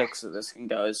just looks at this and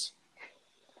goes,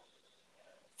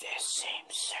 "This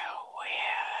seems so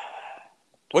weird."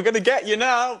 We're gonna get you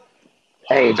now.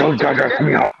 Hey, don't judge us,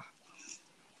 me. Why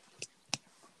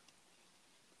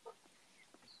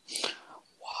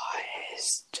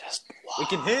is just why? We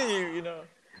can hear you, you know.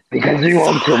 Because you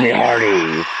won't kill me,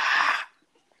 Hardy.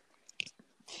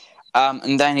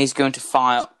 And then he's going to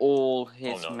fire all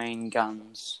his Oh, no. main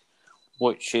guns,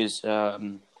 which is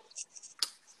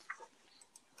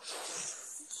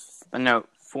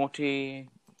 40.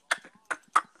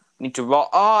 Need to roll.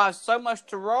 Oh, I have so much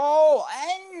to roll.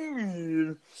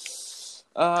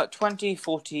 20,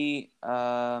 40,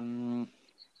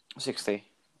 60.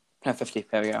 No, 50.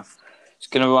 There we go.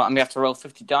 I'm gonna have to roll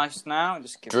 50 dice now.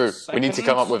 Just give Drew, me a we need to second.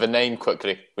 come up with a name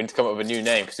quickly. We need to come up with a new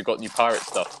name because we've got new pirate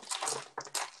stuff.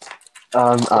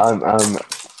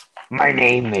 My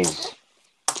name is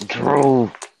Drew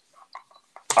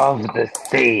of the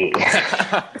Sea.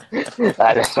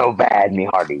 That is so bad, me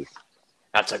hearties.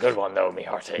 That's a good one, though, me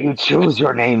hearty. You choose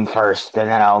your name first, and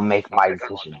then I'll make my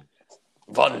decision.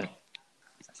 Fun.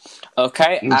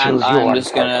 Okay, You and choose your I'm one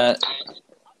just gonna.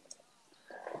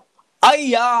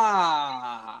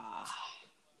 Ayah!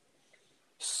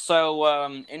 So,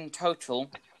 in total,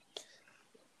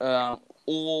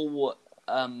 all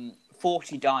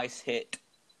 40 dice hit,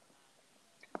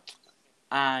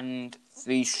 and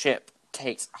the ship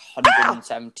takes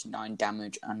 179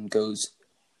 damage and goes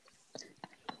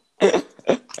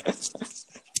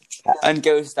and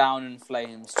goes down in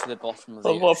flames to the bottom of the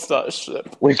I ocean. love that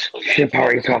ship. Which ship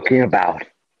are you talking about?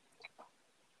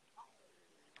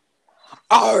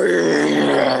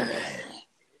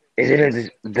 Is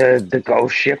it the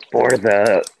ghost ship or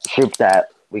the ship that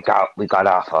we got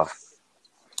off of?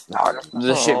 No,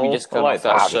 The ship we just I got like off.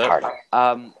 that Hardy, ship.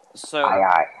 Hardy. So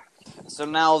Aye. So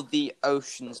now the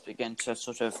oceans begin to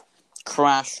sort of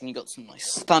crash, and you got some like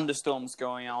thunderstorms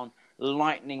going on,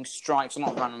 lightning strikes. I'm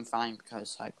not Venom Fang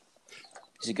because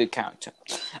he's a good character.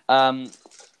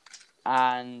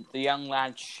 And the young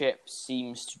lad's ship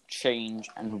seems to change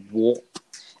and warp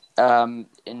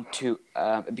into.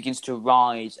 It begins to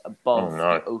rise above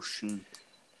the ocean,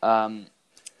 and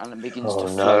it begins to Oh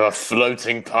float. no, a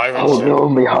floating pirate Oh ship. no,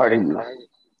 me Hardy.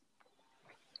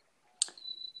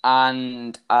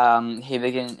 And he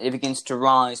begins to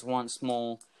rise once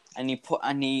more,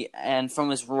 and from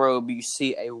his robe you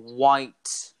see a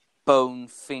white bone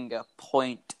finger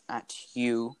point at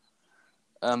you,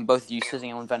 both of you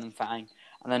sitting on Venom Fang.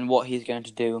 And then what he's going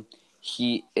to do,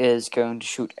 he is going to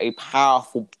shoot a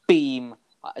powerful beam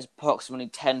that is approximately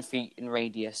 10 feet in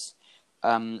radius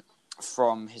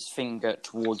from his finger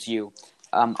towards you.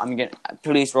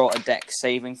 Please roll a dex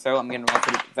saving throw. I'm gonna roll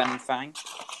for Venom Fang.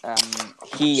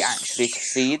 He actually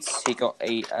succeeds. He got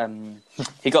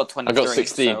 23. I got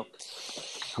 16. So,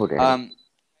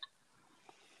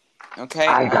 okay.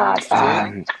 I got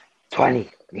Drew. 20,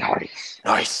 me Hardies.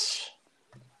 Nice.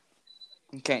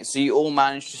 Okay, so you all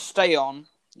managed to stay on,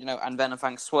 and Venom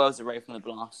Fang swerves away from the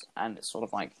blast, and it's sort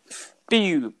of like,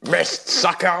 pew! Missed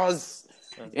suckers.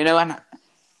 And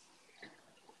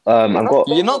I've got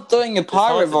you're not doing a It's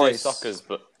hard pirate to do voice. suckers,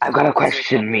 but I've got a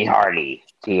question, me Hardy,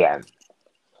 TM.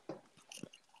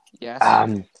 Yes.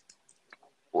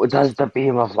 Does the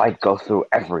beam of light go through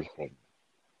everything?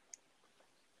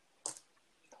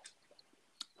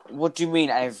 What do you mean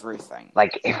everything?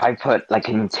 Like, if I put, like,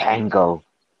 an Tango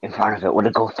in front of it, would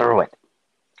it go through it?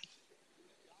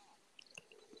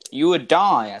 You would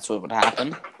die. That's what would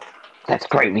happen. That's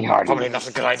great, me Hardy. probably not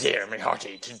a good idea, me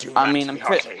hearty, to do I that, mean, I'm me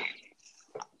pretty- hearty.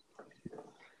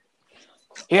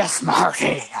 Yes,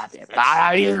 Marty.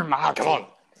 Bad idea, Marty. Come on,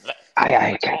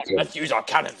 Aye, Captain. let's use our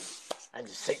cannon and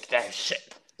sink their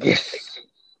ship. Yes.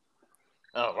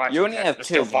 Oh, right. You only have let's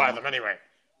two, go fire man. them anyway.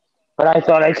 But I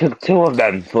thought I took 2 of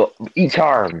them for each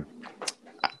arm.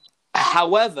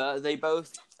 However, they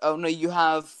both. Oh no, you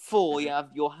have 4. You have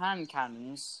your hand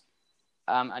cannons,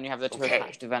 and you have the 2 Okay.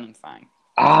 attached to Venom Fang.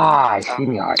 Ah, I see,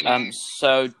 me Hardy.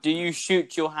 So do you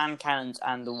shoot your hand cannons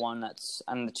and the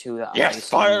 2 that? Are Yes, facing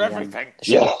fire the, everything. the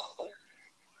ship? Yes.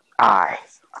 Aye.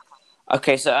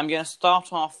 Okay, so I'm going to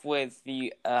start off with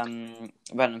the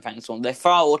Venom Fangs one. They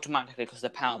fire automatically because they're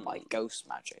powered by ghost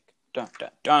magic. Dun, dun,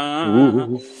 dun.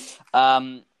 Ooh.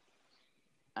 And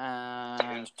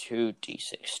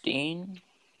 2d16.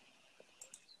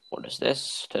 What is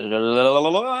this?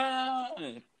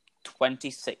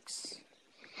 26.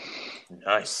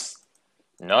 Nice.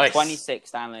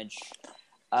 26 damage.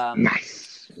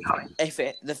 Nice. If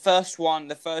the first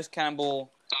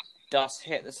cannonball does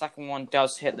hit, the second one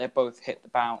does hit, they both hit the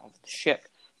bow of the ship.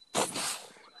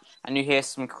 And you hear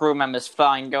some crew members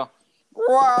flying go,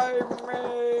 "Why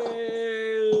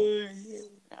me?"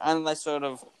 And they sort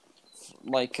of,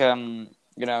 like, go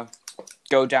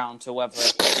down to wherever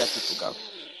dead people go.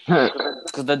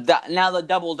 Because now they're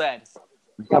double dead.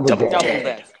 Double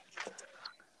dead.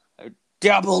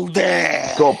 Double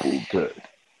dead. Double dead.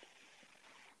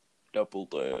 Double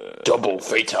dead. Double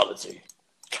fatality.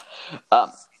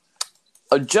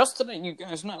 Just to let you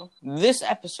guys know, this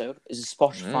episode is a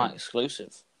Spotify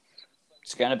exclusive.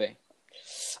 It's going to be.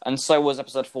 And so was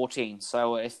episode 14.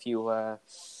 So if you,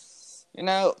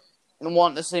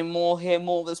 want to see more, hear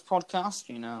more of this podcast,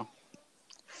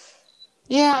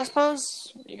 yeah, I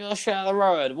suppose you gotta share the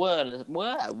word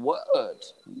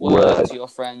to your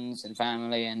friends and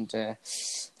family. And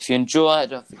if you enjoy it,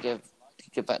 don't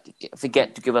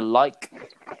forget to give a like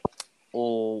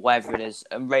or whatever it is,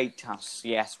 and rate us.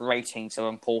 Yes, ratings are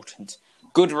important.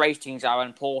 Good ratings are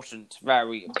important,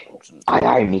 very important.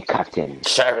 Aye, me captain.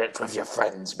 Share it with your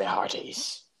friends, me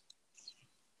hearties.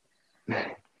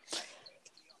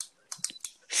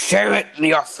 Share it with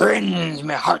your friends,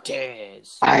 my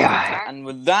hearties. Aye. And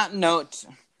with that note,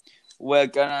 we're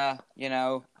gonna,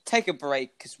 take a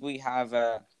break because we have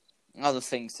other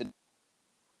things to do.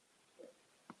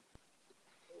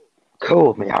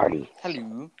 Cool, me hearty.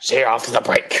 Hello. See you after the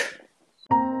break.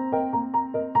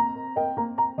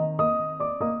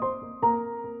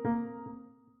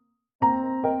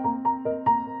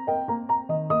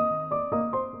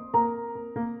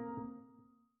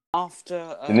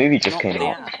 After The movie just not came the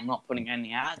out. ad, I'm not putting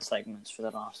any ad segments for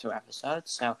the last 2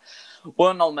 episodes, so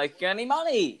we're not making any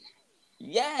money.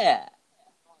 Yeah,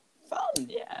 fun.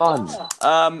 Yeah, Fun.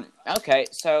 Okay,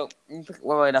 so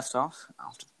where we left off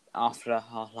after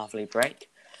our lovely break.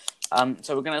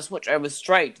 So we're gonna switch over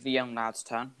straight to the young lad's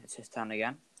turn. It's his turn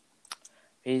again.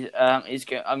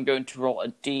 I'm going to roll a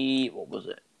D. What was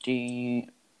it?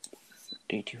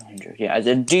 D200. Yeah, it's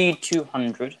a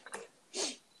D200.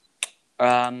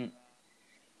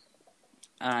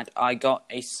 And I got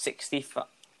a 65.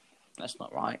 That's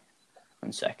not right.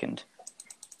 1 second.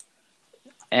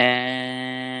 And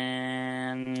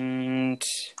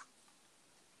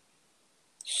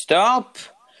stop.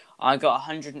 I got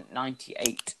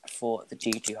 198 for the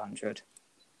D200.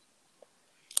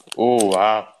 Oh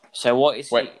wow! So what is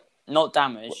Wait. he? Not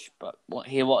damage, but what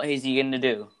is he going to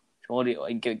do? What do you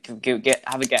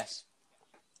have a guess?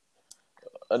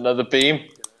 Another beam.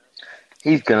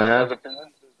 He's gonna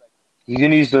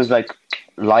use those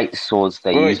light swords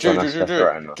they use Drew, on us.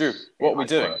 Drew, what are we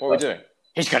doing?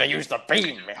 He's gonna use the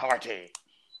beam, me hearty.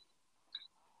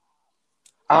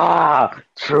 Ah,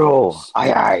 true.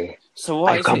 Aye. So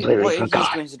what is he's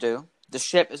forgot. going to do? The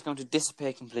ship is going to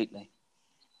disappear completely.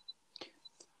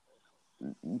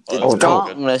 Oh, The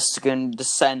darkness is going to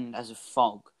descend as a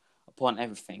fog upon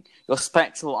everything. Your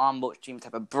spectral armor, which seems to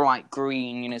have a bright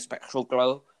green, spectral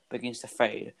glow, begins to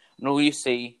fade. And all you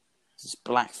see is this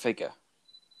black figure.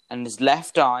 And his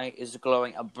left eye is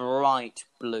glowing a bright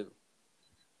blue.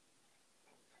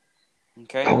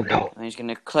 Okay? Oh no. And he's going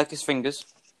to click his fingers.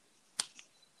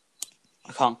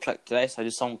 I can't click today, so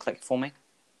just someone click for me.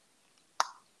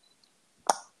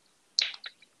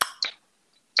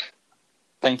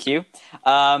 Thank you.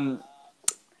 And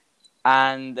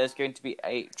there's going to be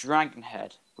a dragon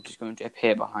head, which is going to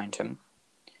appear behind him.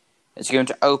 It's going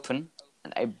to open,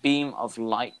 and a beam of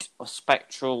light, or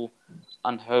spectral,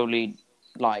 unholy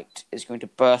light, is going to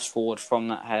burst forward from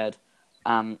that head,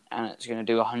 and it's going to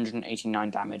do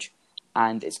 189 damage,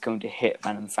 and it's going to hit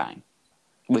Venom Fang.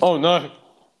 Oh no!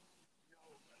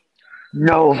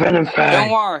 No, Venom Fang.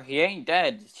 Don't worry, he ain't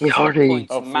dead. He hardly.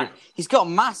 He's got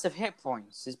massive hit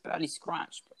points. He's barely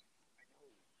scratched.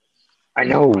 I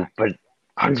know, but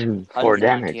 104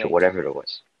 damage or 198. whatever it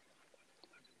was.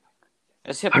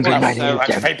 His hit points,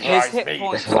 198 his hit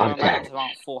points That's a long are around time.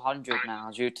 about 400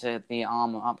 now due to the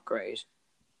armor upgrade.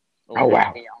 Oh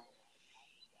wow.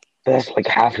 That's like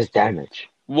half his damage.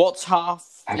 What's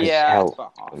half? Half his Yeah, health. it's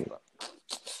about half. But...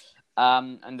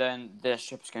 and then the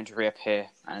ship is going to reappear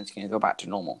and it's going to go back to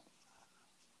normal.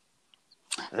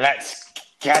 Let's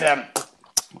get him.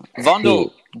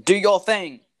 Vondel, do your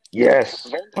thing.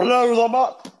 Yes. Blow them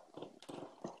up.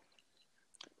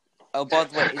 Oh, by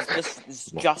the way,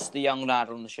 is just the young lad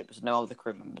on the ship? There's no other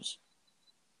crew members.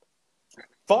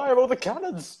 Fire all the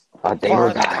cannons! They Fire will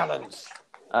the die. cannons!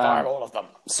 Fire all of them!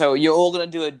 So you're all gonna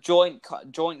do a joint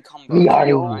combo.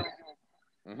 Meow. Right?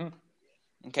 Mm-hmm.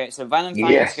 Okay, so Venom Fang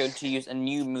Yes. is going to use a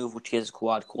new move which is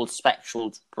called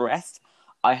Spectral Breath.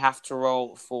 I have to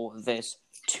roll for this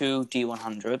 2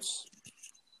 D100s.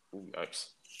 Yikes.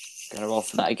 Gonna roll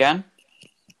for that again.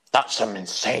 That's some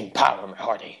insane power, my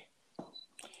Hardy.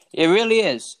 It really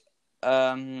is.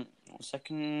 1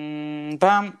 second.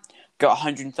 Bam. Got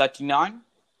 139.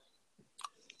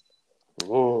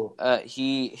 Ooh.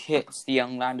 He hits the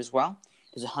young lad as well.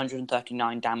 There's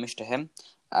 139 damage to him.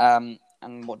 And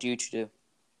what do you two do?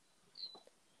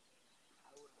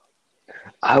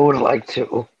 I would like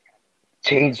to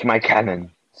change my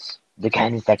cannons. The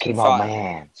cannons that came out of my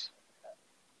hands.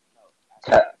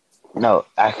 No,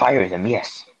 I fire them,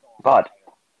 yes. But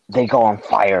they go on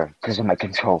fire because of my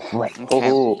control flame. Okay.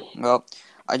 Ooh. Well,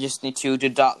 I just need to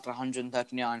deduct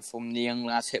 139 from the young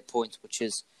lad's hit points, which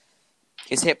is...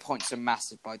 His hit points are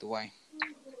massive, by the way.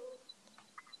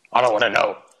 I don't want to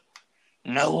know.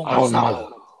 No one Oh wants to know.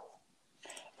 no.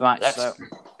 Right, so...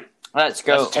 Let's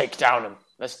go. Let's take down him.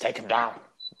 Let's take him down.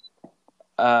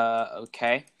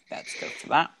 Okay. Let's go for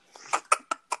that.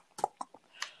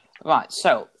 Right,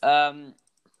 so...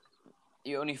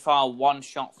 You only fire one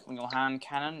shot from your hand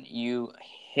cannon. You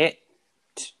hit...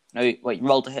 No, wait,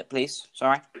 roll to hit, please.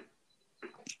 Sorry.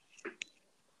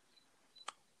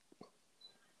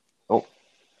 Oh,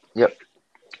 yep.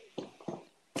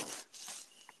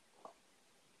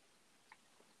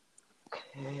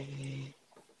 Okay.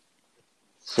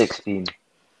 16.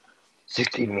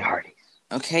 16, me hearties.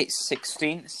 Okay,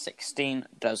 16. 16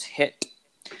 does hit.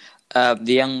 The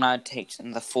young lad takes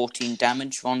the 14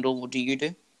 damage. Rondel, what do you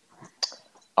do?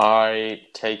 I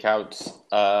take out...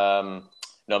 No,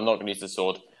 I'm not going to use the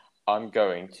sword. I'm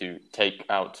going to take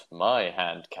out my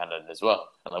hand cannon as well.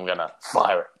 And I'm going to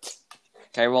fire it.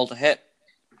 Okay, roll to hit.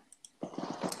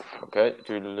 Okay.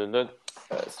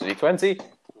 It's a D20.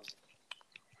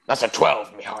 That's a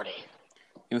 12, me Hardy.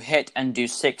 You hit and do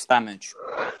 6 damage.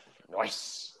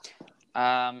 Nice.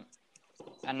 And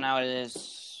now it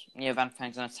is Van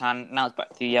Fang's on his hand. Now it's back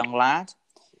to the young lad.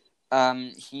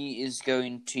 He is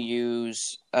going to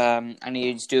use... I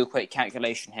need to do a quick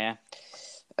calculation here.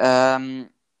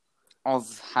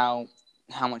 Of how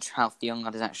much health the young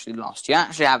lad has actually lost. You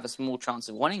actually have a small chance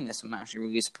of winning this. I'm actually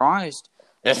really surprised.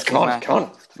 Yes, come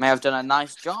on. May have done a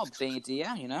nice job being a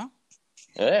DM, you know?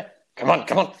 Yeah, come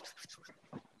on.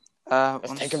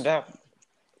 Let's take him down.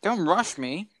 Don't rush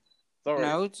me. Sorry.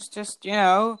 No, just you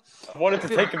know. I wanted to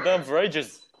take him down for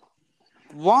ages.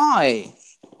 Why?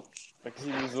 Because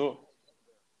he was all...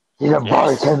 He's a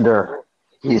bartender.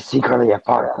 He's secretly a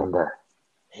bartender.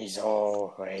 He's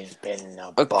always been a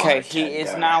Okay, bartender. he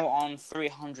is now on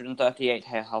 338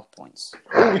 health points.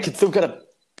 Oh, we can still get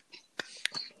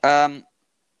him.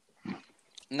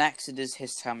 Next it is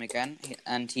his turn again,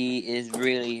 and he is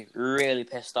really, really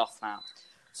pissed off now.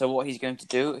 So what he's going to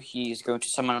do, he is going to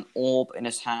summon an orb in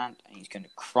his hand, and he's going to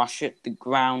crush it. The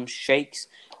ground shakes.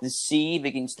 The sea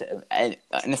begins to,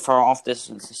 in the far off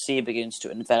distance, the sea begins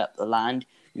to envelop the land.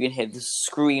 You can hear the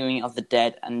screaming of the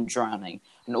dead and drowning.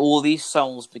 And all these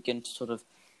souls begin to sort of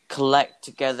collect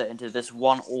together into this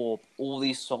one orb. All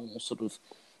these souls sort of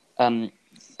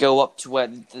go up to where,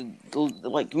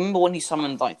 like, remember when he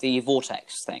summoned, like, the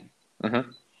vortex thing?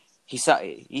 Mm-hmm. He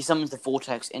summons the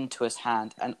vortex into his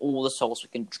hand, and all the souls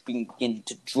begin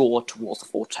to draw towards the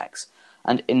vortex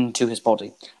and into his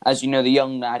body. As you know, the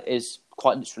young lad is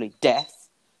quite literally death,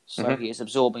 so he is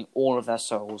absorbing all of their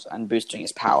souls and boosting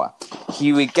his power.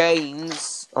 He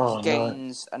regains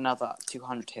another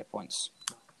 200 hit points.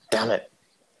 Damn it.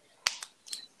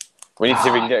 We need to see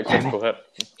if we can get a critical hit.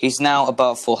 He's now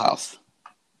above full health.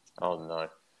 Oh no.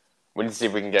 We need to see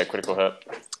if we can get a critical hit.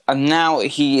 And now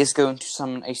he is going to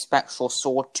summon a spectral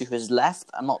sword to his left.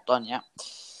 I'm not done yet.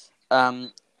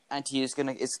 And he is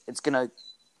gonna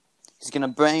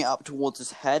bring it up towards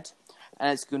his head,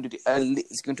 and it's going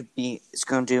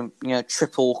to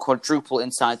triple, quadruple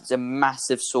in size. It's a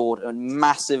massive sword,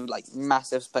 massive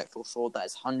spectral sword that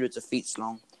is hundreds of feet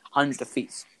long. Hundreds of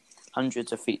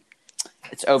feet.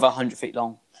 It's over 100 feet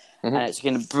long, and it's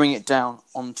going to bring it down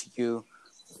onto you.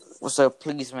 So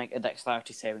please make a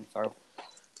dexterity saving throw.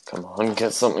 Come on,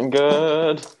 get something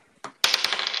good.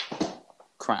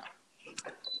 Crap.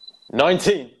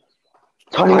 19.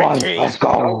 21. Let's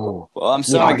go. Well, I'm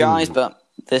sorry, guys, but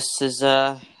this is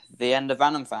the end of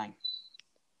Venom Fang.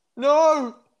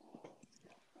 No!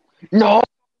 No,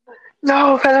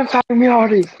 Venom Fang, me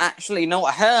hearties. Actually, no,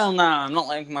 hell no! I'm not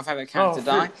letting my favorite character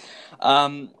die.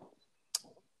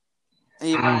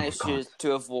 He Oh my manages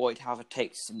to avoid having to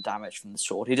take some damage from the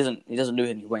sword. He doesn't lose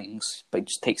any wings, but he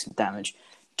just takes some damage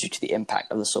due to the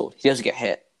impact of the sword. He doesn't get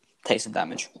hit, takes some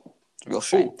damage. It's a real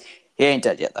shame. Ooh. He ain't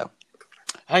dead yet, though.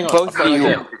 Hang on. Both I've got an of you.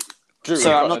 idea. Drew, So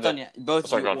you've I'm got not an done idea. yet. Both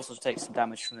Sorry, of go you on. also take some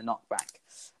damage from the knockback.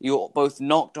 You're both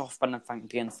knocked off Bannerfang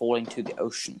again, falling to the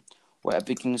ocean, where it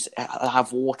begins to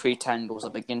have watery tendrils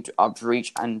that begin to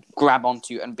upreach and grab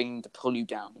onto you and begin to pull you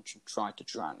down and try to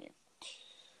drown you.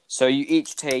 So you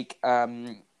each take, 4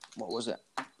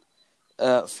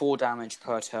 damage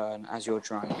per turn as you're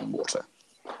drowning in water.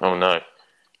 Oh no.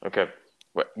 Okay.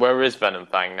 Where is Venom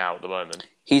Fang now at the moment?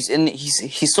 He's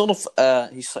sort of,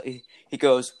 he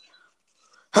goes,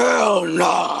 "Hell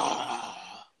no!"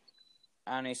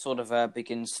 And he sort of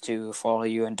begins to follow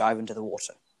you and dive into the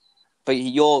water. But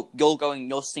you're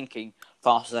sinking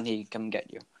faster than he can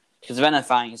get you. Because Venom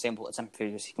Fang is able, it's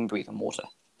amphibious, he can breathe in water.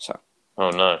 So.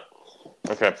 Oh no.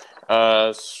 Okay.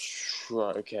 Right,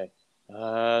 okay.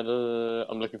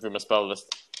 I'm looking through my spell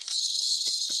list.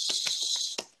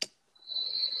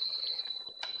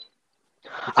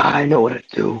 I know what to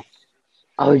do.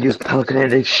 I'll use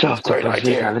telekinetic shove to Great push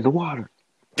me idea. out of the water.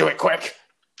 Do it quick.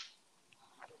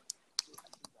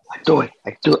 I do it.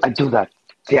 I do that.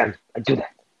 Damn, I do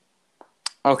that.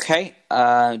 Okay,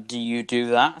 do you do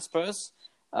that, I suppose?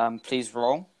 Please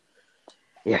roll.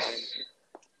 Yes.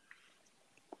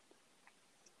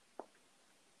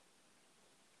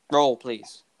 Roll,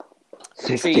 please.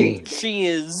 16. She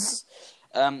is...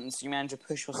 so you manage to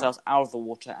push yourselves out of the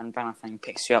water and Bannerfang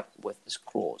picks you up with his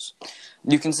claws.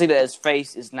 You can see that his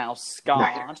face is now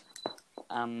scarred,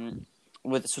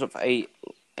 with sort of a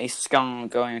scar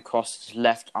going across his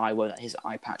left eye where his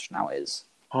eye patch now is.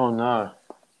 Oh no.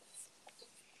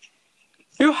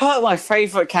 You hurt my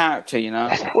favourite character, you know.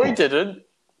 We didn't.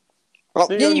 Well,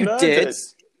 The yeah, young you man did.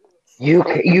 You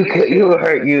hurt I your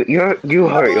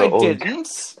own.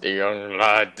 didn't. The young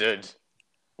lad did.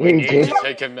 We You need did. to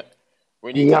take him.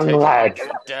 We need Young to take lad. him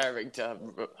out for daring to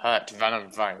hurt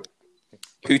Venom Fang.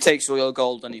 Who takes all your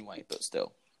gold anyway, but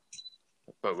still.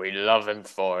 But we love him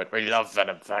for it. We love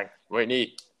Venom Fang. We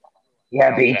need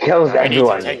Yeah, but he kills to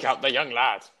everyone. take out the young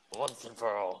lad once and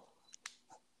for all.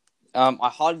 I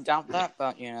hardly doubt that,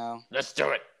 but you know. Let's do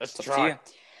it. Let's It's up to try. you.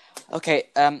 Okay,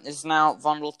 it's now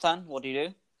Vondel's turn. What do you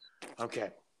do? Okay.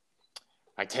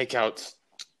 I take out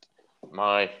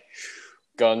my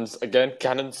guns again,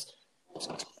 cannons.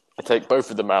 I take both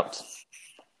of them out.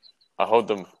 I hold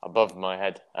them above my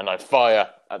head and I fire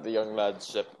at the young lad's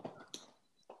ship.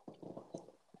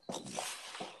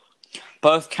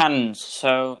 Both cannons.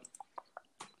 So,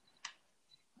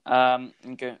 so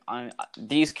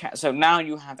now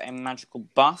you have a magical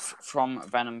buff from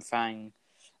Venom Fang,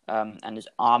 and his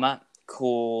armor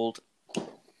called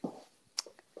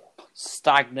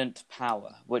Stagnant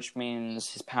Power, which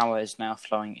means his power is now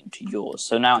flowing into yours.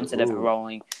 So now instead of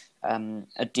rolling a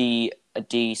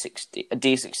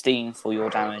D16 for your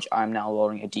damage, I'm now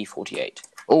rolling a D48.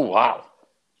 Oh wow!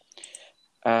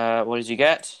 What did you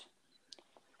get?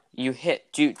 You hit.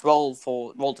 Roll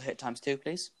to hit times 2,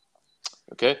 please.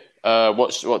 Okay.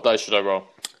 What dice should I roll?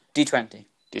 D20.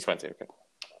 D20. Okay.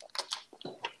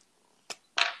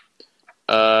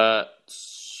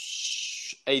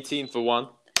 18 for 1.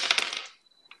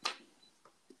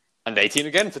 And 18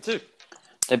 again for 2.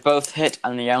 They both hit,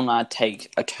 and the young lad takes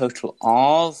a total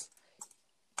of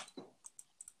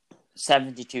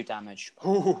 72 damage.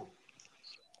 Ooh.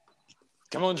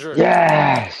 Come on, Drew.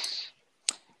 Yes.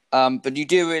 But you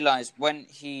do realise when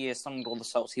he summoned all the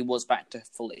souls, he was back to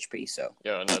full HP. So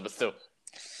Yeah, no, but still.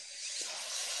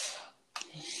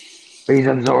 But he's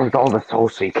absorbed all the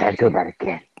souls, so you can't do that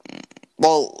again.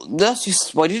 well, that's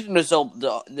just he didn't absorb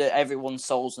everyone's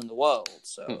souls in the world.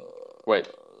 So Wait,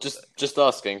 just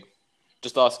asking.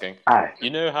 Just asking. Aye. You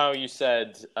know how you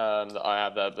said that I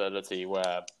have that ability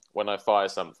where when I fire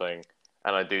something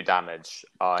and I do damage,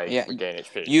 I regain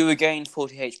HP? You regain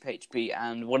 40 HP,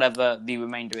 and whatever the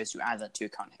remainder is, you add that to your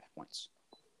current hit points.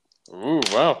 Ooh,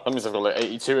 wow. That means I've got like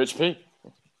 82 HP.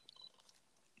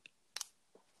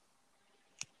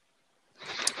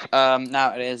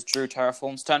 Now it is Drew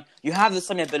Terraform's turn. You have the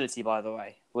same ability, by the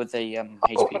way, with the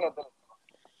HP.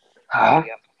 Huh?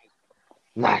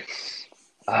 Nice.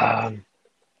 I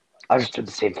just did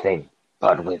the same thing,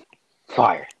 but with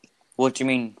fire. What do you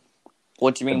mean?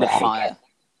 What do you mean with fire?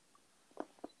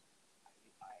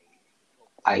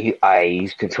 I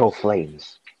use control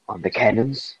flames on the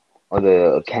cannons, or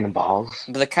the cannonballs.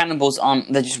 But the cannonballs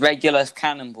aren't, they're just regular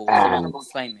cannonballs, they're not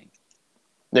flaming.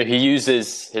 No, he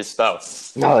uses his spell.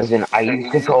 No, as in, I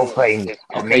use control flames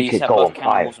to make you it set go both on fire.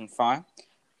 cannonballs on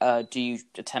fire. Do you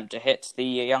attempt to hit the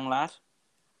young lad?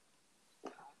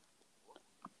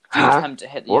 Do you attempt to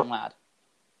hit the What? young lad?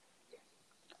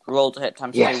 Roll to hit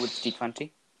times Yes. 2 with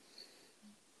D20.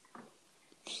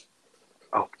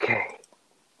 Okay.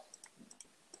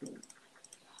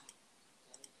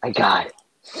 I got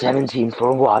 17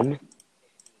 for one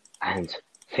and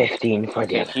 15 for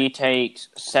the Okay, other. he takes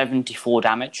 74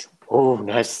 damage. Oh,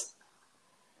 nice.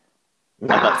 Add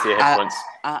that to your hit points.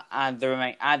 Add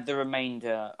the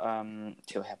remainder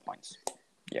to your hit points.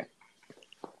 Yeah.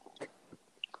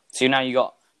 So now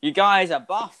you guys are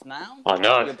buff now. I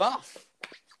know. You're buff.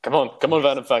 Come on,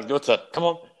 Venom Fang, your turn. Come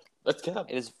on, let's get up.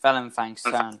 It is Venomfang's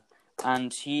turn,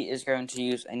 and he is going to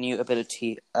use a new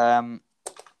ability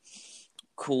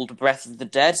called Breath of the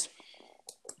Dead.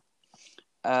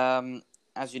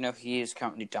 As you know, he is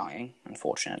currently dying,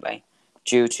 unfortunately,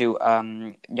 due to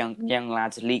young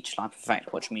lad's leech life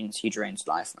effect, which means he drains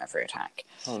life from every attack.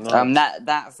 Oh no.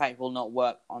 That effect will not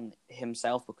work on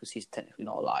himself because he's technically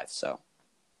not alive. So,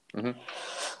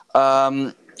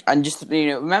 and just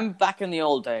remember back in the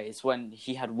old days when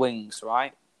he had wings,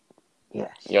 right?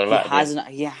 Yes. Young lad.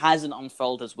 He hasn't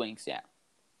unfurled his wings yet.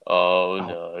 Oh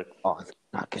no. Oh, it's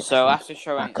not good. So after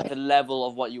showing the level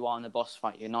of what you are in the boss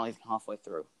fight, you're not even halfway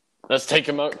through. Let's take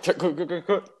him out.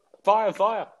 Quick.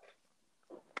 Fire.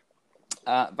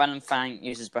 Venomfang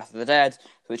uses Breath of the Dead,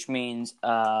 which means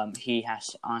I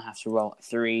have to roll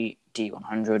 3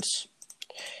 D100s.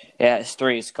 Yeah, it's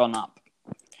 3. It's gone up.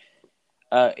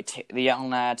 The young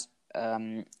lad,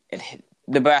 the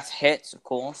breath hits, of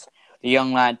course. The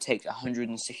young lad takes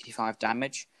 165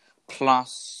 damage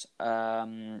plus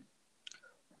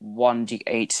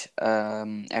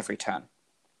 1d8 every turn.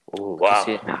 Oh wow.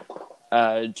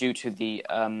 Due to the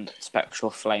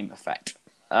spectral flame effect.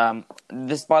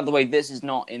 This, by the way, this is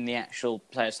not in the actual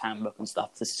player's handbook and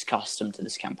stuff. This is custom to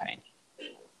this campaign.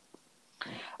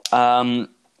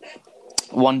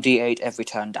 1d8 every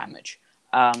turn damage.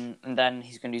 And then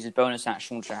he's going to use his bonus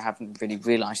action, which I haven't really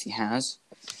realised he has,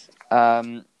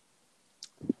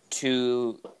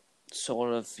 to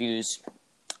sort of use...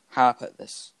 How I put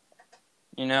this?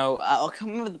 I can't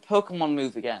remember the Pokemon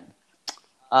move again.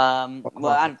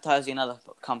 We're advertising another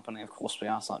company, of course we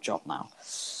are. It's our job now.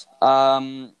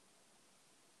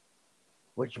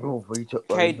 Which move were you took?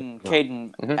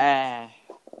 Caden, air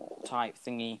type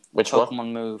thingy. Which Pokemon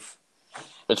one? move.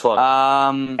 Which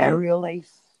one? Aerial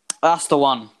Ace? That's the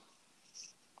one.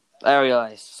 Aerial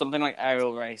Ace. Something like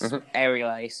Aerial Race.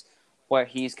 Aerial Ace. Where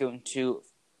he's going to...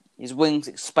 His wings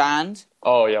expand.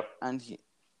 Oh, yeah. And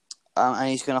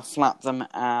he's going to flap them,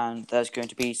 and there's going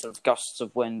to be sort of gusts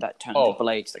of wind that turn to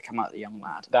blades that come out of the young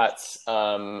lad. That's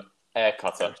Air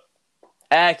Cutter.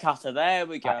 Air Cutter, there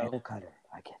we go. Air Cutter,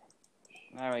 I get it.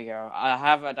 There we go. I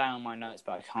have it down in my notes,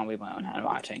 but I can't read my own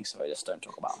handwriting, so I just don't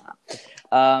talk about that.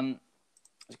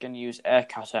 He's going to use Air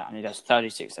Cutter, and he does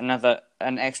 36.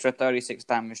 An extra 36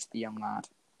 damage to the young lad.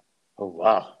 Oh,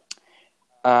 wow.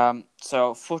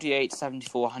 So 48,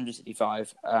 74,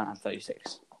 165, and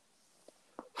 36.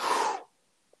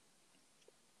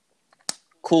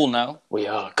 Cool, no? We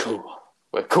are cool.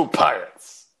 We're cool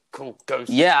pirates. Cool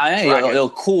ghosts. Yeah, I know. You're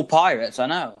cool pirates, I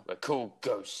know. We're cool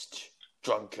ghost.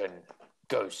 Drunken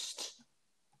ghost.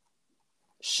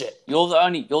 Shit. You're the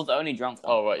only drunk one.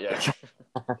 Oh, right, yeah.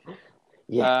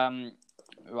 Yeah.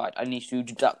 Right, I need to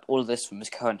deduct all of this from his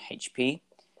current HP,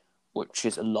 which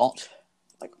is a lot.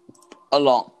 Like, a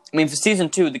lot. I mean, for Season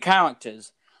 2, the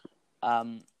characters are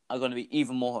going to be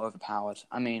even more overpowered.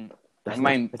 I mean,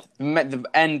 the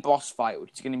end boss fight,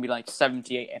 which is going to be like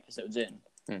 78 episodes in.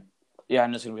 Yeah,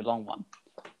 and it's going to be a long one.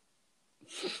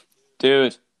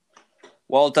 Dude.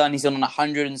 Well done, he's on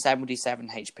 177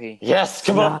 HP. Yes,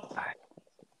 come on.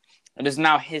 It is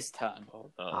now his turn.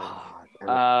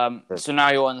 So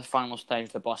now you're on the final stage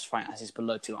of the boss fight as he's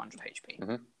below 200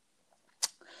 HP.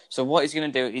 So what he's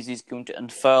going to do is he's going to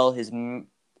unfurl his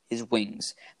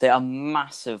wings. They are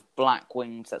massive black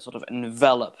wings that sort of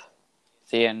envelop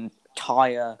the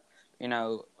entire,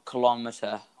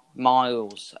 kilometer,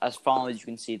 miles, as far as you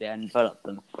can see. They envelop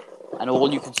them. And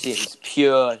all you can see is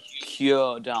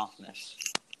pure darkness.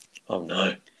 Oh,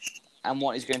 no. And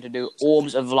what he's going to do,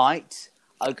 orbs of light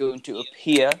are going to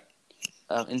appear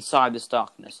inside this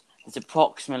darkness. There's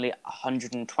approximately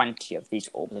 120 of these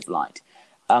orbs of light.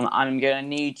 I'm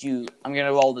going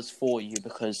to roll this for you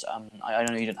because I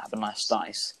know you don't have a nice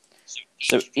dice.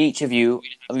 So each of you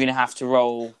are going to have to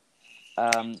roll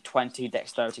 20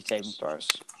 dexterity saving throws.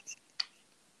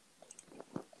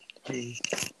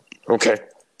 Okay.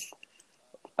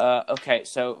 Okay,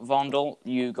 so Vondel,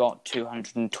 you got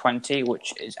 220,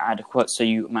 which is adequate, so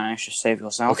you managed to save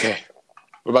yourself. Okay.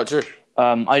 What about Drew?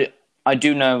 I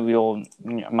do know your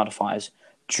modifiers.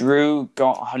 Drew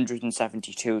got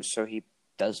 172, so he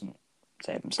doesn't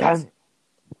save himself. Damn.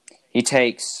 He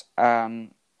takes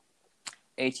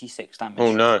 86 damage.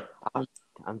 Oh no.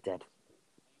 I'm dead.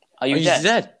 Are you He's dead?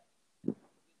 dead.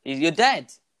 You're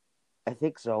dead. I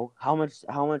think so. How much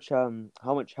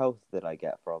health did I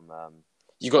get from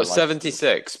You got the life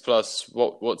 76 plus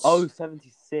what's Oh,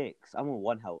 76. I'm on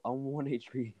 1 health. I'm on 1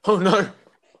 HP. Oh no.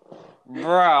 Bro,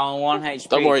 on 1 HP.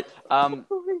 Don't worry.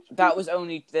 That was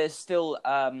only... There's still...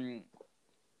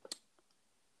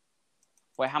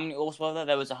 Wait, how many orbs were there?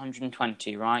 There was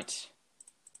 120, right?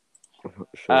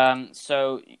 Sure.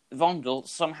 So, Vondel,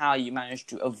 somehow you managed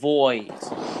to avoid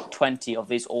 20 of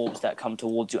these orbs that come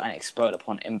towards you and explode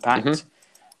upon impact.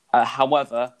 Mm-hmm.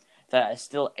 However, there are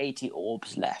still 80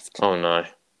 orbs left. Oh no.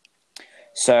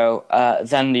 So,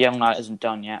 then the young knight isn't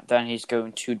done yet. Then he's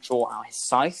going to draw out his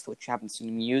scythe, which you haven't seen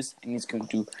him use, and he's going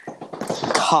to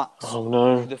cut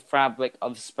the fabric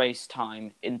of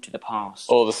space-time into the past.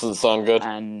 Oh, this doesn't sound good.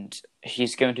 And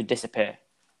he's going to disappear.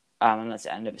 And that's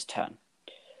the end of his turn.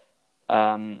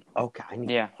 Okay.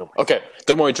 Okay,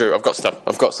 don't worry, Drew. I've got stuff.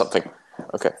 I've got something.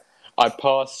 Okay. I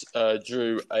pass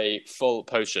Drew a full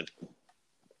potion.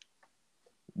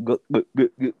 Good.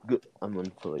 I'm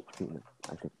on full HP now,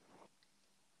 I think.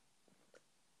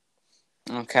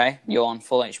 Okay, you're on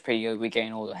full HP. You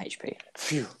regain all your HP.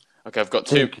 Phew. Okay, I've got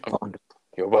two.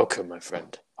 You're welcome, my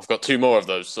friend. I've got 2 more of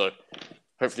those, so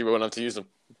hopefully we won't have to use them.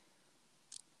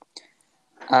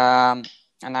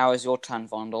 And now is your turn,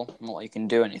 Vondel. Not that you can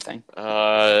do anything.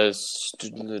 By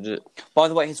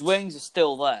the way, his wings are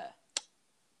still there,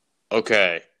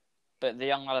 Okay. but the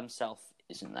young lad himself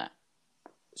isn't there.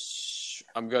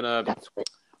 I'm gonna. That's great.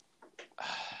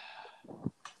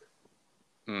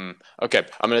 Okay,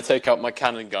 I'm gonna take out my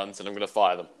cannon guns and I'm gonna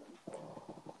fire them.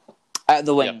 At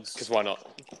the wings. Because why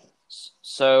not?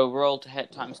 So roll to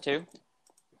hit times 2.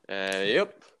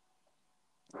 Yep.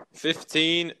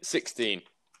 15, 16.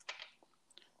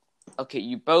 Okay,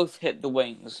 you both hit the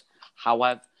wings.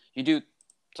 However, you do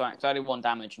 31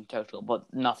 damage in total, but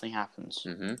nothing happens.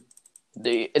 Mm-hmm.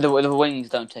 The wings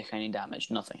don't take any damage.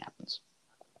 Nothing happens.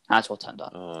 That's what turned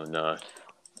up. Oh no.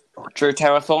 Drew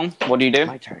Terrathorn, what do you do?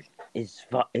 My turn. Is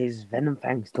Venom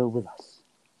Fang still with us?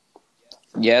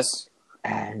 Yes.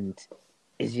 And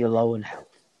is he low in health?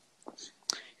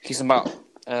 He's about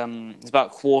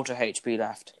quarter HP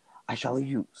left. I shall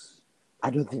use. I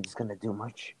don't think it's gonna do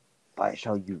much, but I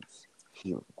shall use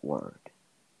healing word.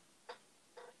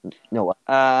 No.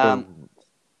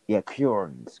 Yeah,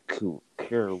 cure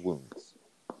wounds.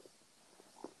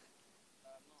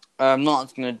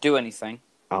 Not going to do anything.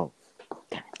 Oh.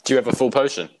 Do you have a full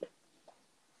potion?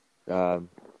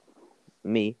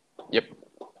 Me? Yep.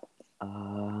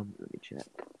 Let me check.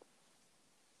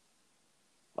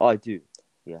 Oh, I do.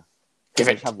 Yeah. Give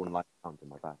I it. just have one life count in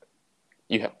my back.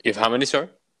 You have how many, sorry?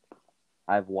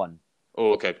 I have 1.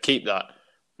 Oh, okay. Keep that.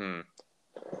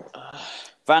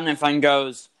 Van Fang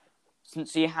goes,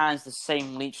 since he has the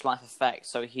same leech life effect,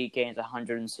 so he gains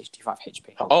 165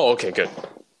 HP. Oh, okay, good.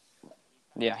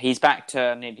 Yeah, he's back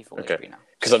to nearly full Okay. HP now.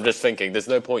 Because I'm just thinking, there's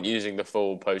no point using the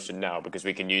full potion now because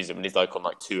we can use it when he's like on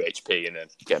like 2 HP and then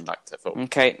get him back to full.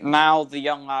 Okay, now the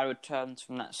young lad returns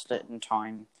from that slit in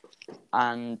time,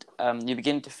 and you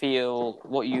begin to feel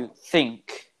what you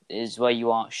think is where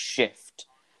you are shift.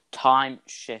 Time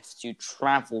shifts. You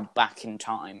travel back in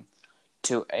time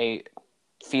to a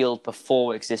field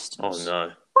before existence. Oh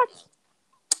no.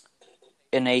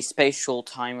 In a spatial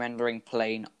time rendering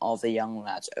plane of the young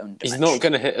lad's own dimension. He's not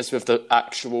going to hit us with the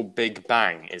actual Big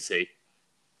Bang, is he?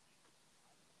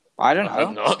 I don't I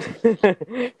hope know.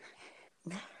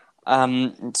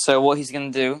 not. So what he's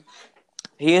going to do...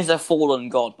 He is a fallen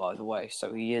god, by the way,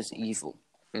 so he is evil.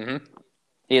 Mm-hmm.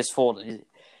 He is fallen.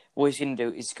 What he's going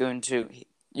to do is going to...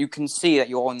 You can see that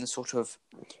you're in this sort of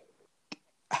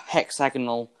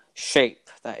hexagonal shape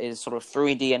that is sort of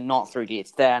 3D and not 3D.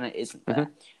 It's there and it isn't there.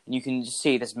 Mm-hmm. And you can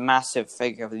see this massive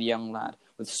figure of the young lad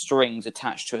with strings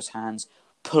attached to his hands,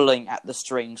 pulling at the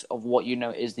strings of what you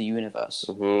know is the universe.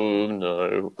 Oh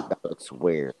no. That looks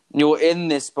weird. You're in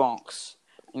this box,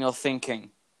 and you're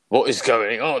thinking... What is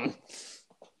going on?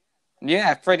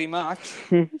 Yeah, pretty much.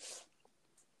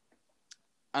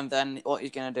 And then what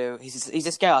he's going to do... He's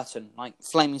a skeleton, like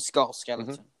flaming skull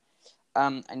skeleton.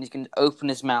 And he's going to open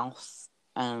his mouth,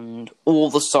 and all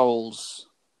the souls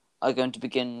are going to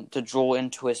begin to draw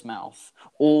into his mouth.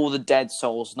 All the dead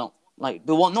souls, not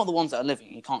the ones that are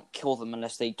living. You can't kill them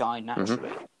unless they die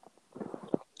naturally.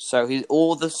 So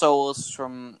all the souls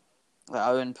from that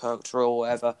are in purgatory or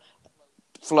whatever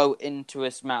flow into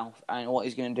his mouth, and what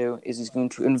he's going to do is he's going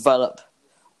to envelop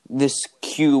this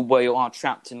cube where you are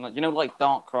trapped in, like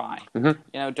Darkrai. You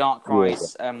know,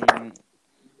 Darkrai's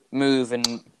move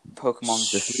in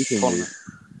Pokemon The sleeping tournament.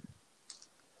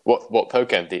 What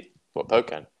Pokken? What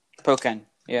Pokken? Pokken,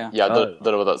 yeah. Yeah, I don't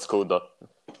know what that's called though.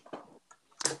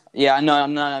 Yeah, no,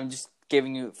 I'm just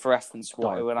giving you for reference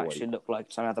what it would Dark actually look like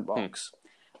inside the box.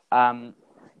 Hmm.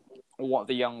 What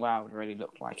the young lad would really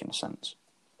look like in a sense.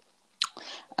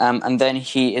 And then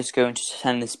he is going to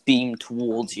send this beam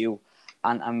towards you,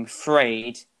 and I'm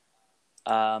afraid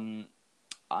I'm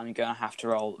going to have to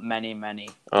roll many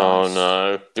Oh dice.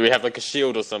 no! Do we have like a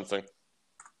shield or something?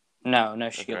 No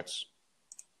shields.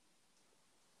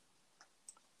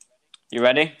 You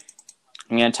ready?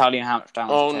 I'm going to tell you how much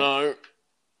damage Oh you take. no!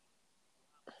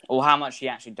 Or how much he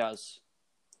actually does.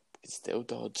 We can still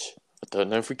dodge. I don't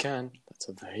know if we can. That's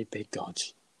a very big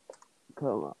dodge. Come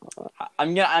on.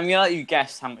 I'm gonna let you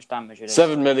guess how much damage it is.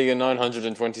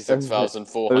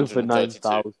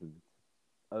 7,926,432.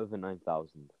 Over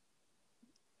 9,000.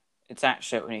 It's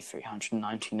actually only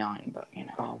 399, but you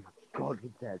know. Oh my god,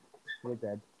 we're dead. We're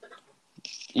dead.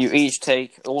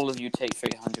 All of you take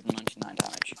 399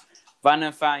 damage.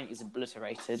 Vanafang is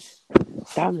obliterated.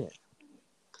 Damn it.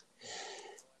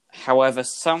 However,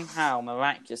 somehow,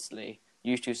 miraculously,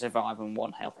 you two survive on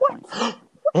 1 health point.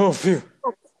 Oh, phew.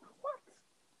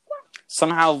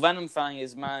 Somehow, Venomfang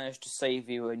has managed to save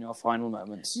you in your final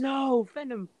moments. No,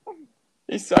 Venom.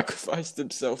 He sacrificed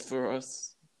himself for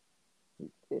us.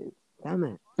 Damn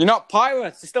it. You're not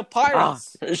pirates! You're still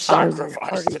pirates! He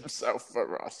sacrificed himself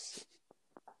for us.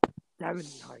 Damn it,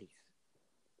 nice.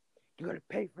 You gotta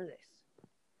pay for this.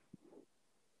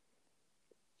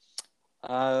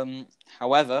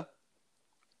 However,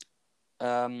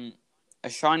 a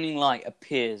shining light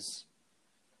appears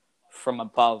from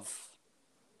above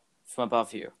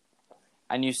you,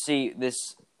 and you see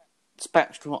this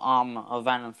spectral armor of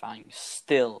Venomfang it's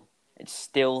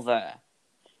still there,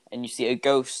 and you see a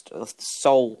ghost of the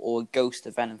soul or a ghost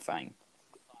of Venomfang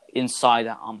inside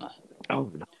that armor. Oh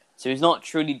no. So he's not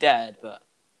truly dead, but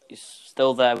he's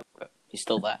still there. He's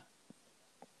still there.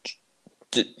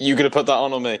 You gonna put that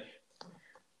on me?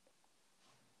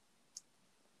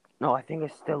 No, I think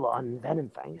it's still on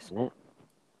Venomfang, isn't it?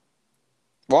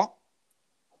 What?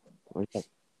 Okay.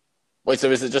 Wait, so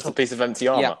is it just a piece of empty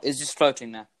armor? Yeah, it's just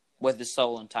floating there with the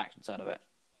soul intact inside of it.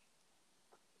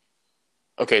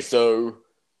 Okay, so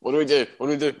what do we do?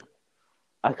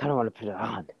 I kind of want to put it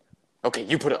on. Okay,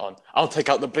 you put it on. I'll take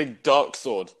out the big dark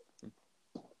sword.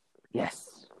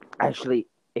 Yes. Actually,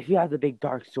 if you have the big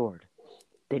dark sword,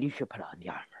 then you should put on the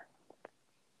armor.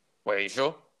 Wait, are you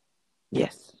sure?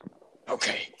 Yes.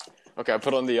 Okay, I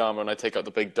put on the armor and I take out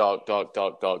the big dark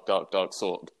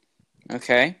sword.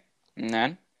 Okay, and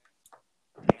then?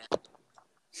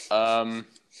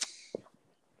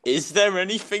 Is there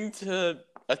anything to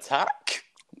attack?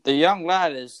 The young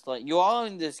lad is like, you are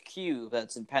in this cube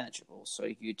that's impenetrable, so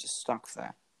you're just stuck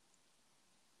there.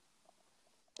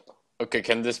 Okay,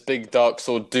 can this big dark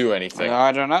sword do anything?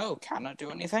 I don't know. Can it do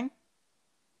anything?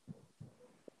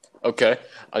 Okay,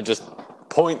 I just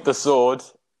point the sword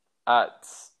at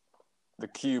the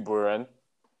cube we're in,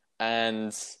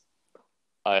 and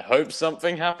I hope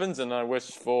something happens, and I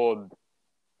wish for...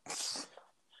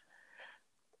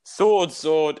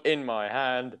 Sword in my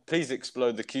hand. Please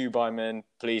explode the cube I'm in.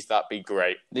 Please, that'd be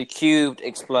great. The cube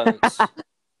explodes.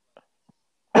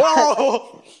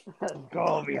 Whoa! Let's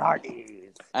go, me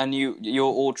hearties. And you're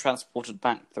all transported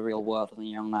back to the real world, and the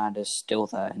young lad is still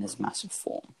there in his massive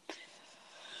form.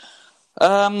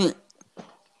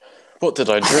 What did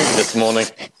I drink this morning?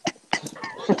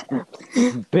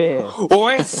 Beer.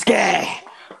 Whiskey!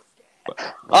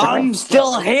 I'm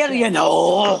still here, you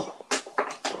know!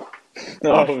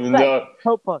 Oh no!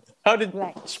 Help us. How did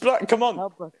Splack? Come on!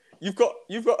 Help us. You've got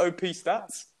OP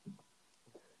stats.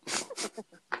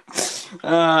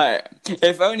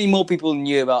 If only more people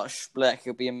knew about Splek, it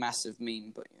would be a massive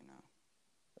meme, but you know.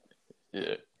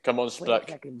 Yeah. Come on, Wait a Splack.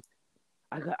 second.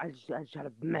 I just had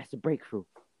a massive breakthrough.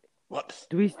 What?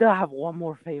 Do we still have one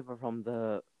more favor from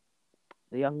the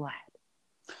young lad?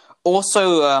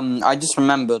 Also, I just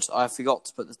remembered, I forgot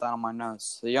to put this down on my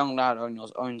notes. The young lad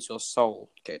owns your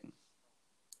soul, Caden.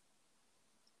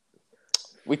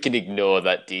 We can ignore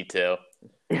that detail.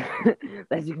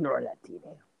 Let's ignore that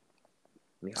detail.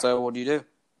 So, what do you do?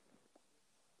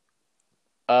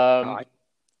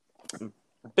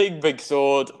 Big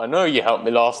sword. I know you helped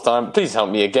me last time. Please help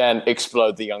me again.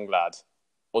 Explode the young lad.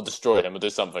 Or destroy him, or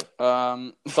do something.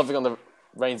 Something on the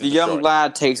reins. The young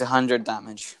lad takes 100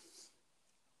 damage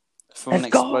from an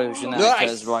explosion that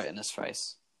occurs right in his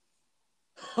face.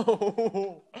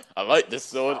 I like this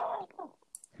sword.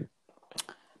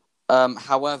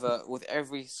 However, with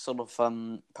every sort of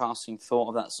passing thought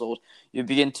of that sword, you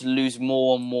begin to lose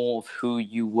more and more of who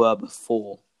you were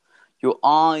before. Your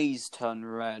eyes turn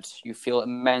red. You feel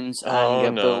immense Oh,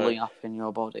 anger no. building up in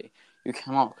your body. You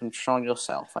cannot control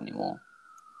yourself anymore.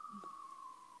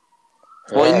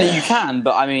 Well, you can,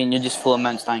 but I mean, you just feel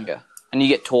immense anger. And you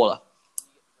get taller.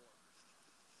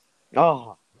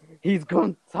 Oh, he's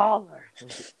grown taller.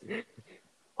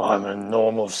 I'm a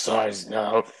normal size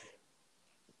now.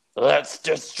 Let's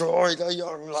destroy the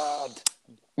young lad.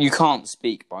 You can't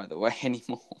speak, by the way,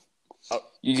 anymore. Oh,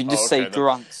 You can just okay, say then.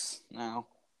 grunts now.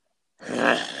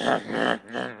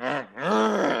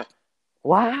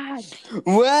 What?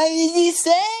 What did you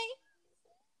say?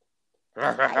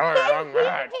 Young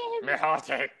lad, me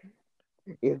hearty.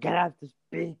 You're gonna have to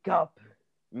speak up,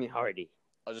 me hearty.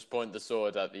 I just point the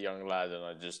sword at the young lad and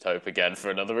I just hope again for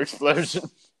another explosion.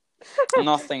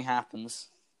 Nothing happens.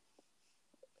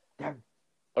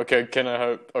 Okay, can I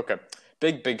hope? Okay.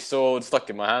 Big sword stuck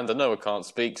in my hand. I know I can't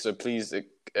speak, so please make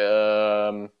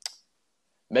the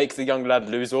young lad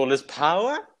lose all his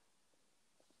power?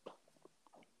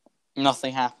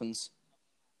 Nothing happens.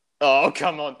 Oh,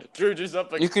 come on. Drew's up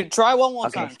again. You could try one more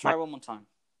Okay, time. Try one more time.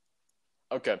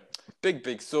 Okay.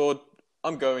 Big sword.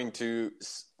 I'm going to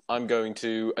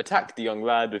attack the young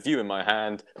lad with you in my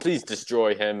hand. Please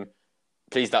destroy him.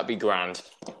 Please, that be grand.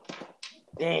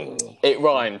 It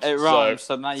rhymed. It rhymes,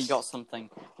 so now you got something.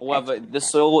 Whether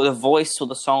the voice or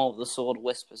the soul of the sword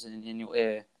whispers in your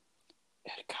ear,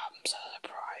 it comes at a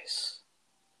price.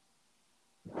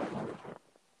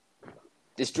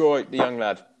 Destroy the young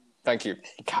lad. Thank you.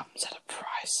 It comes at a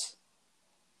price.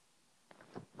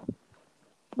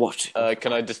 Watch.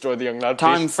 Can I destroy the young lad,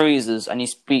 Time please? freezes, and you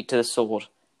speak to the sword,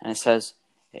 and it says,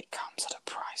 "It comes at a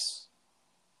price."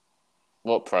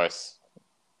 What price?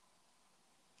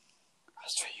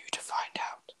 That's for you to find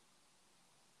out.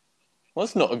 Well,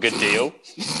 that's not a good deal.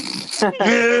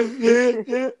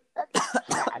 I'm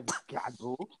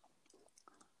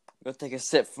gonna take a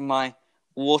sip from my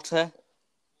water.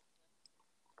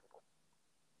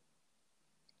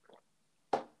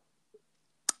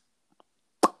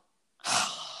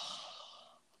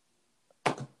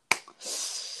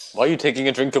 Why are you taking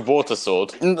a drink of water,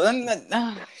 sword? You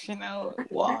know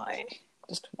why?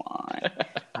 Just why?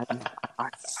 I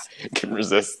can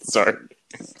resist. Sorry.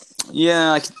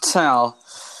 Yeah, I can tell.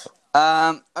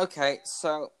 Okay,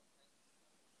 so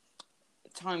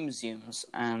time zooms,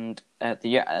 and a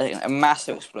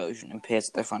massive explosion appears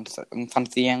at in front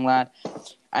of the young lad,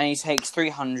 and he takes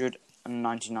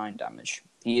 399 damage.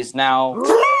 He is now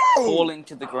falling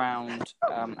to the ground.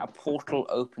 A portal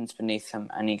opens beneath him,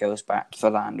 and he goes back to the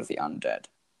land of the undead.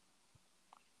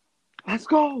 Let's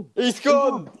go. He's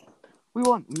gone. We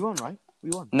won, right? We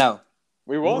won. No,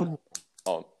 We won.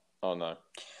 Oh no.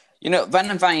 you know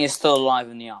Venom Fanny is still alive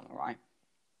in the armor, right?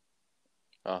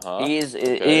 He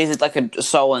is like a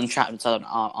soul entrapped inside an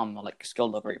armor, like skill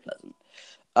not very pleasant.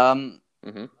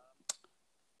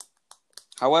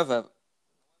 However,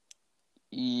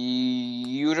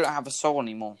 you don't have a soul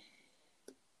anymore.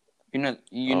 You know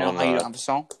how you don't have a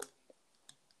soul?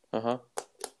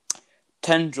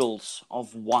 Tendrils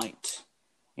of white,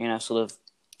 sort of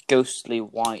ghostly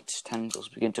white tendrils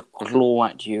begin to claw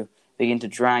at you, begin to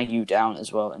drag you down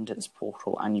as well into this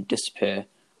portal, and you disappear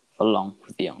along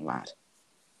with the young lad.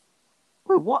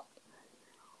 Wait, what?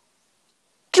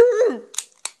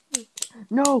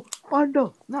 No,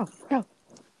 Mondo, no.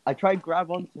 I tried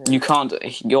grab onto him. You can't.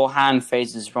 Your hand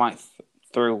phases right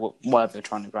through whatever you're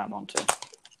trying to grab onto.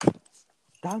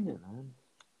 Damn it, man.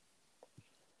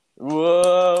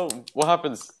 Whoa! What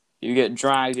happens? You get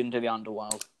dragged into the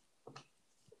underworld.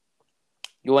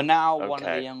 You are now one of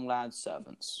the Okay. young lad's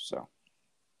servants. So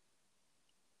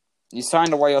you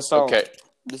signed away your soul. Okay.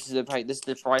 This is the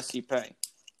price you pay.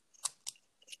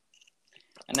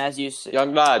 And as you see,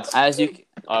 Young lad, I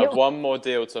have one more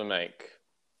deal to make.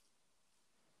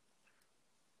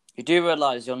 You do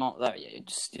realise you're not there yet.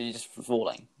 You're just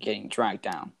falling, getting dragged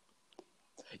down.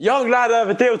 Young lad, I have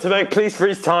a deal to make. Please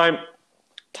freeze time.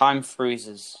 Time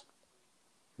freezes.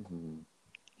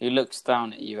 He looks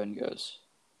down at you and goes,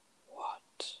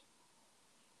 "What?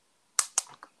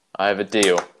 I have a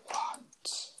deal.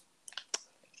 What?"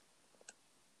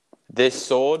 This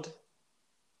sword,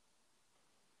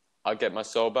 I get my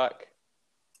soul back,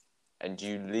 and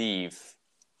you leave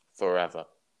forever.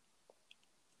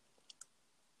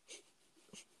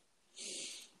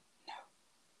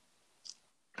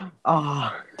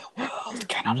 Ah, The world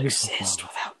cannot exist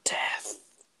without death.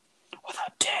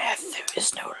 Without death, there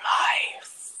is no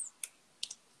life.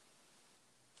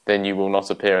 Then you will not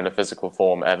appear in a physical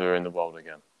form ever in the world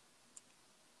again.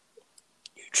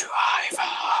 You drive a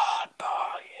hard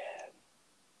bargain.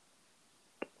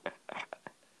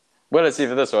 Well, it's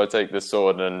either this or I take this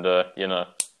sword and,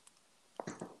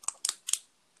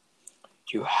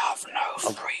 You have no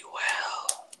free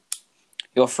will.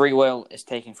 Your free will is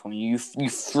taken from you. You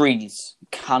freeze. You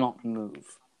cannot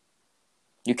move.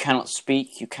 You cannot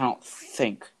speak. You cannot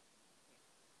think.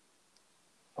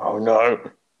 Oh no.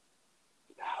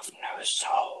 You have no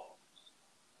soul.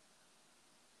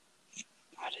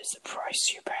 That is the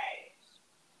price you pay.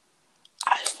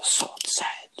 As the sword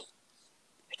said,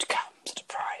 it comes at a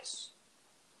price.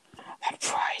 That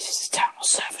price is eternal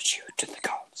servitude to the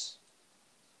gods.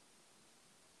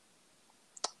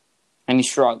 And he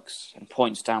shrugs and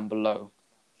points down below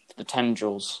to the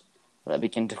tendrils that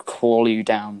begin to crawl you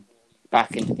down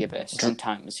back into the abyss. And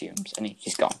time resumes, and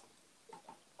he's gone.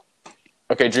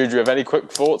 Okay, Drew, do you have any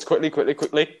quick thoughts?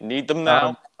 Quickly. Need them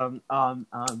now.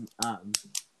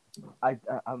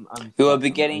 You are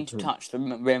beginning to touch the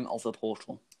rim of the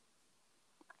portal.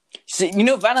 See, you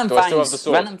know, Venom Do I still have Fang's... the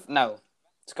sword? No,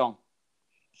 it's gone.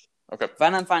 Okay.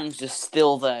 Venom Fang's just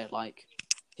still there, like,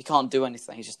 he can't do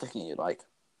anything. He's just looking at you like...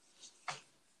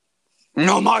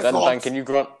 No, my Venom fault! Fang, can you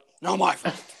grunt? No, my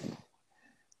fault!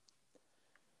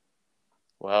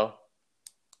 Well.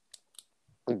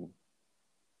 Ooh.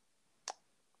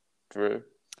 Drew,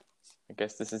 I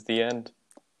guess this is the end.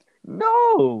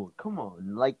 No, come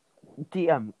on, like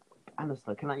DM,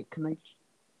 Alistair, can I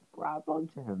grab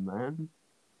onto him, man?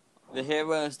 The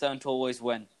heroes don't always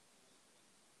win.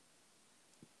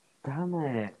 Damn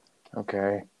it.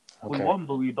 Okay. We won,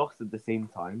 but we lost at the same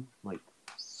time. Like,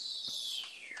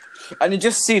 And you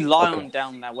just see Lion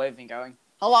down there waving, going,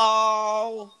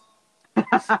 "Hello!"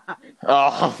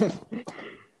 Oh.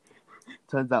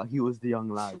 turns out he was the young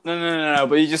lad. No,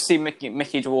 but you just see Mickey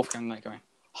Dwarf down there going,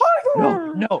 "Hi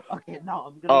there!" No, okay, no,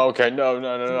 I'm gonna... Oh, okay, no.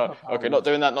 Okay, not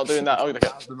doing that. Oh, okay.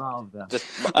 Grab them out of there. Just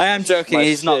I am joking, My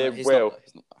he's not. sheer He's will.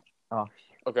 not. Oh,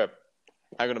 okay.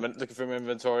 Hang on a minute. Looking for my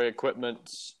inventory equipment.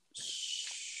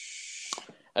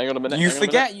 Hang on a minute. You hang on a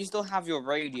forget minute. you still have your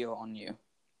radio on you.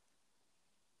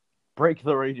 break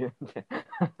the radio.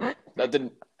 That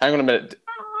didn't. Hang on a minute.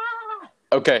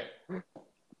 Okay.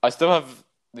 I still have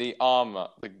the armor,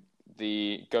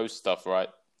 the ghost stuff, right?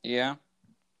 Yeah.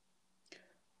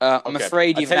 I'm Okay.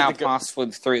 afraid I you've take now the go- passed through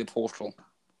the portal.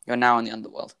 You're now in the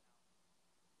underworld.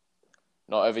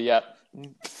 Not over yet.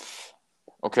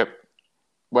 Okay.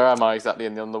 Where am I exactly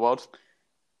in the underworld?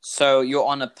 So you're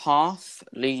on a path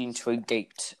leading to a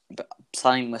gate, but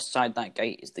standing beside that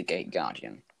gate is the Gate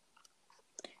Guardian.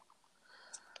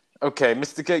 Okay,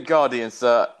 Mr. Gate Guardian,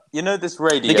 sir. You know this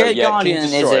radio? The Gate yeah, Guardian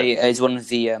can you destroy it? is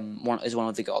one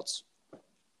of the gods.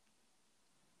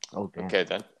 Oh, damn. Okay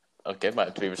then. Okay, might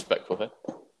have to be respectful then.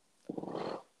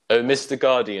 Oh, Mr.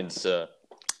 Guardian, sir.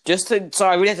 Just to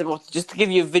give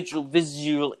you a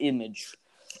visual image.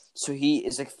 So he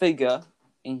is a figure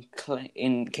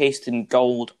encased in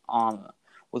gold armor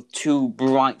with two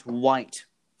bright white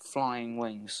flying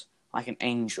wings, like an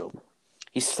angel.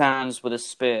 He stands with a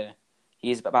spear.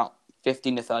 He is about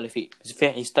 15 to 30 feet.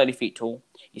 He's 30 feet tall.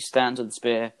 He stands with a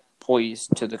spear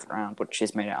poised to the ground, which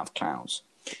is made out of clouds.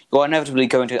 You're inevitably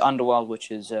going to the underworld,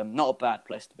 which is not a bad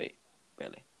place to be,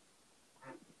 really.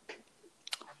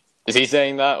 Is he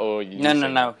saying that, or you? No.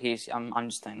 I'm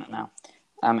just saying that now.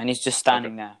 And he's just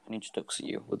standing there, and he just looks at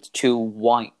you with two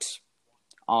white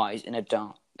eyes in a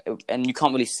dark, and you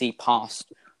can't really see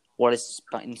past what is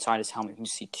inside his helmet. You can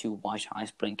see two white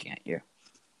eyes blinking at you.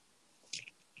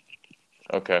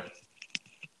 Okay.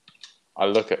 I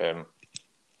look at him,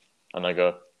 and I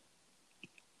go,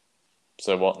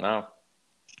 so what now?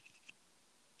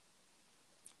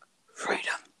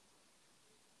 Freedom,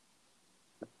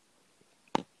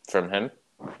 From him?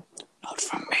 not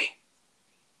from me.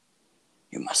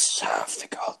 You must serve the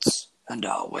gods and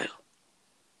our will.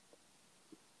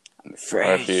 I'm I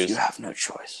afraid refuse. you have no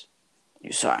choice.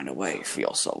 You sign away for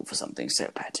your soul for something so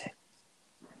petty.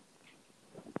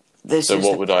 This So is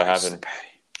what the would I price have to in-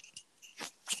 pay.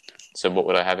 So what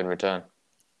would I have in return?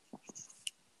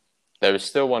 There is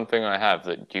still one thing I have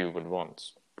that you would want.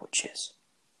 Which is?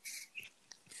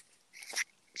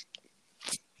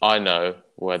 I know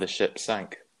where the ship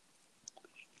sank.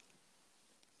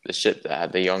 The ship that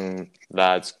had the young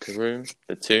lad's room,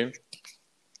 the tomb.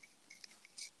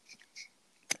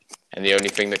 And the only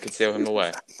thing that could seal him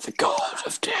away. The god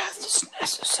of death is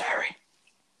necessary.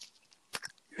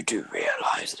 You do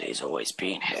realize that he's always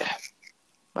been here.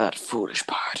 But that foolish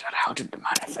pirate allowed him to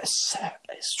manifest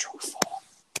his true form.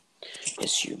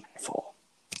 His human form.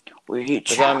 We each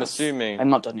But have... I'm assuming... I'm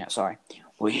not done yet, sorry.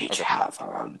 We each Okay. have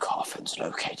our own coffins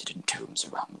located in tombs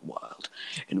around the world,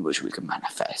 in which we can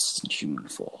manifest in human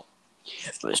form.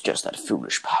 It was just that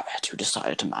foolish pirate who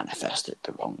decided to manifest it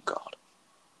the wrong god.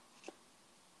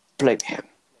 Blame him.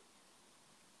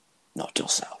 Not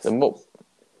yourself. Then what?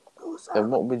 Then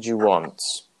what would you want?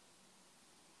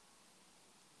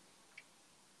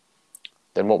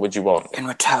 Then what would you want? In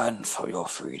return for your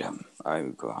freedom, I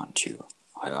will grant you.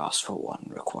 I ask for one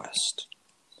request.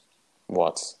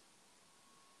 What?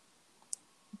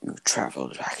 You travel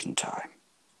back in time.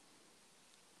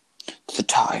 To the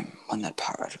time when that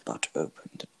pirate about to open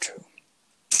the tomb.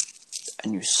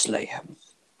 And you slay him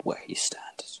where he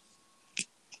stands.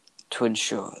 To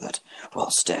ensure that,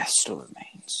 whilst death still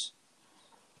remains,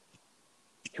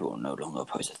 he will no longer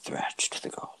pose a threat to the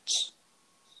gods.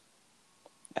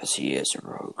 As he is a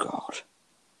rogue god,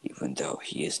 even though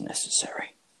he is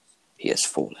necessary, he has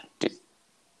fallen.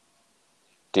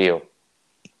 Deal.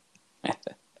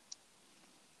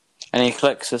 And he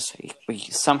clicks us.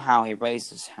 Somehow he raises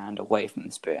his hand away from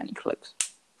the spirit and he clicks.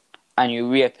 And you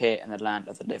reappear in the land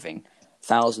of the living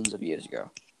thousands of years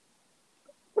ago.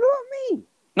 What about me?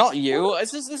 Not you.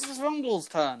 This is Rumble's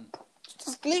turn.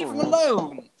 Just leave him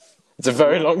alone. It's a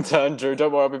very long turn, Drew.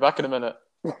 Don't worry, I'll be back in a minute.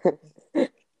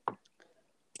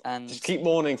 And Just keep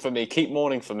mourning for me. Keep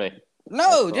mourning for me.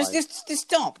 no, That's just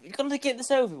stop. You've got to get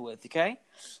this over with, okay?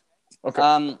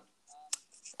 Okay.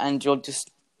 And you're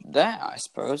just there, I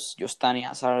suppose. You're standing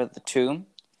outside of the tomb,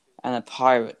 and a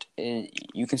pirate.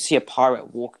 You can see a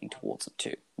pirate walking towards the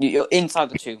tomb. You're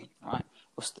inside the tomb, right?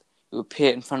 You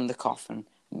appear in front of the coffin,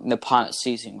 and the pirate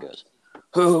sees you and goes,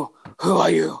 "Who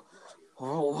are you?"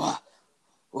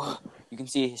 You can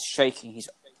see he's shaking.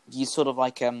 He's sort of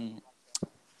like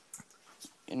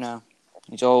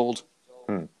he's old,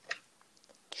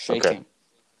 shaking. Okay.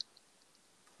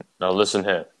 Now listen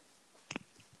here.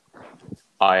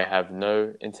 I have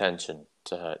no intention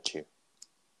to hurt you.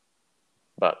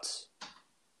 But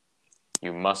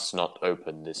you must not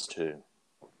open this tomb.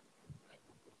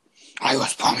 I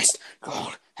was promised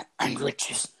gold and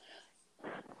riches.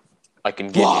 I can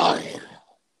give Why? you them.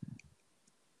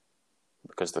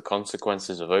 Because the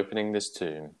consequences of opening this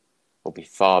tomb will be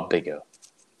far bigger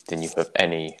than you have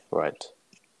any right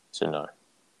to know.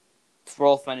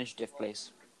 Roll for initiative,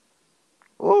 please.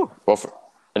 Oh, Well, for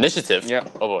initiative? Yeah.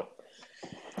 Oh boy.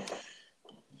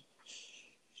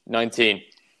 19.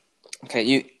 Okay,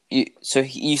 you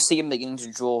see him beginning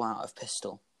to draw out a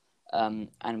pistol, and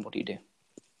what do you do?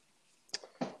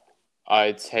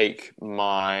 I take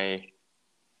my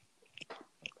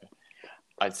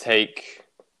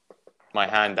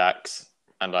hand axe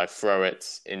and I throw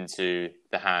it into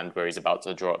the hand where he's about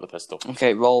to draw out the pistol.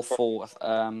 Okay, roll to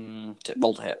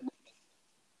hit.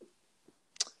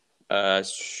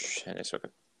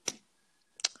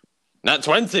 Nat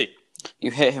 20.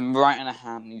 You hit him right in the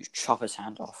hand, and you chop his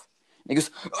hand off. And he goes,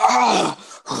 "Ah!"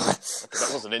 That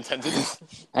wasn't intended.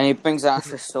 And he brings out a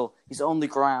pistol. He's on the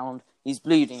ground. He's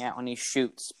bleeding out, and he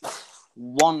shoots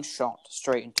one shot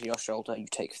straight into your shoulder. You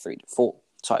take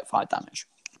 5 damage.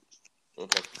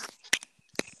 Okay.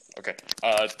 Okay.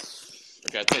 I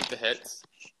take the hit.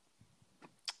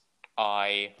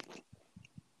 I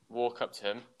walk up to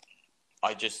him.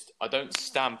 I don't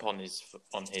stamp on his.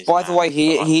 By the way,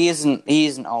 hand, he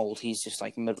isn't old. He's just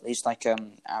like middle. He's like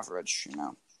average,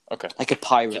 Okay. like a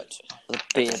pirate with a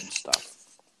beard and stuff.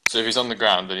 So if he's on the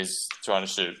ground and he's trying to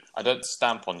shoot, I don't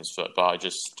stamp on his foot, but I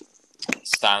just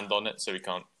stand on it so he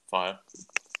can't fire.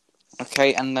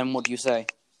 Okay, and then what do you say?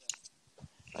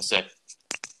 I say,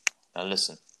 now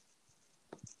listen.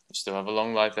 You still have a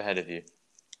long life ahead of you.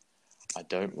 I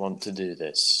don't want to do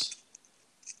this.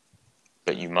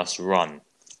 But you must run.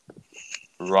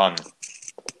 Run.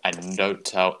 And don't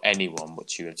tell anyone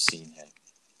what you have seen here.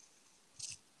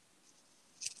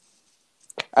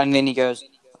 And then he goes,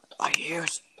 "I hear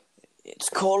it. It's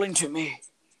calling to me.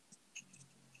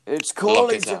 It's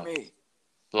calling to me."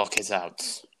 Block it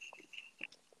out.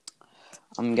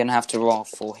 I'm gonna have to roll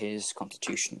for his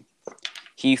constitution.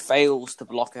 He fails to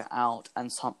block it out,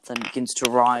 and something begins to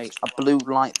rise. A blue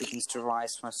light begins to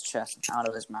rise from his chest and out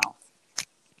of his mouth.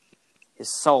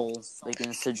 His soul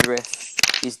begins to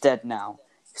drift. He's dead now.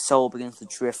 His soul begins to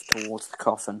drift towards the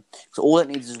coffin. So all it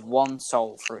needs is one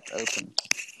soul for it to open.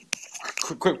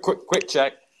 Quick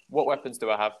check. What weapons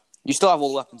do I have? You still have all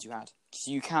the weapons you had.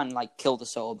 So you can, kill the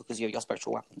soul because you have your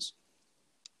spectral weapons.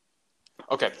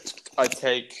 Okay. I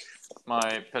take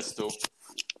my pistol.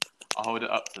 I hold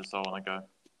it up to the soul and I go,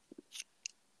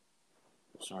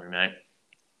 "Sorry, mate."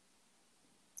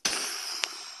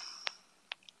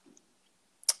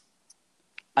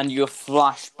 And you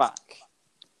flash back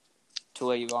to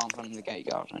where you are in front of the gate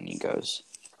guard, and he goes,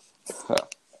 "Huh.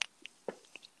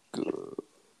 Good.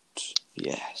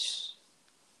 Yes.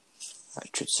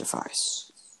 That should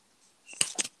suffice."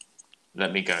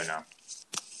 Let me go now.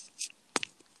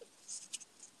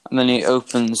 And then he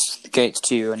opens the gates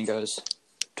to you, and he goes,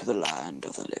 "To the land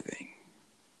of the living."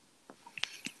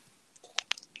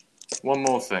 one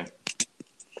more thing.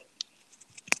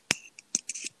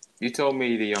 You told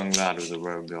me the young lad was a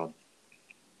rogue god.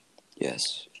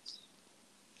 Yes.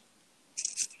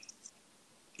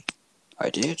 I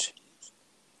did.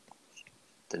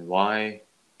 Then why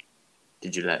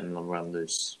did you let him run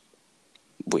loose?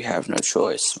 We have no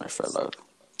choice, my fellow.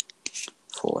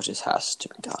 For it has to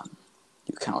be done.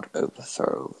 You cannot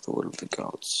overthrow the will of the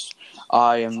gods.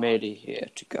 I am merely here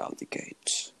to guard the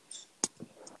gate.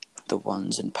 The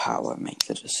ones in power make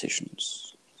the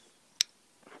decisions.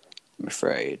 I'm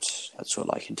afraid that's all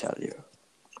I can tell you.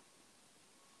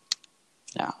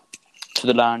 Now, to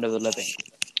the land of the living,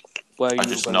 where you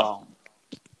just belong.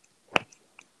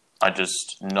 I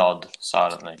just nod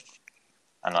silently,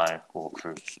 and I walk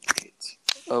through the gate.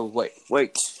 Oh, wait,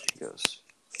 he goes.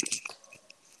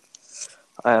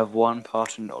 I have one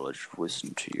part of knowledge of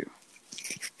wisdom to you.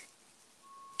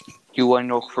 You and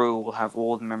your crew will have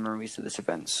all the memories of this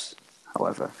event.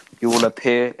 However, you will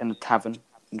appear in the tavern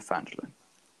in Phandalin,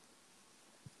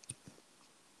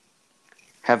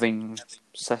 having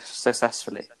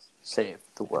successfully saved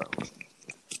the world.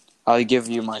 I give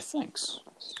you my thanks.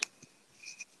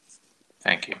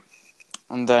 Thank you.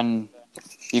 And then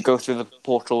you go through the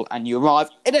portal and you arrive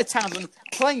in a tavern,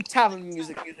 playing tavern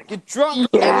music. You're drunk,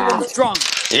 everyone's drunk.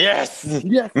 Yes!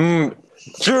 Yes.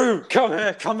 Drew, come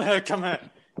here.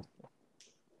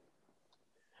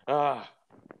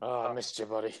 I missed you,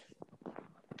 buddy.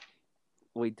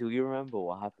 Wait, do you remember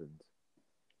what happened?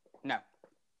 No.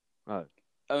 Oh.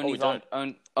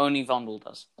 Only Vondel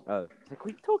does. Oh. Like, what are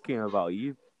you talking about?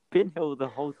 You've been here the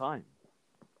whole time.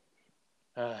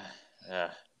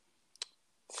 Yeah.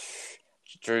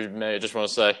 Drew, mate, I just want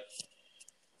to say,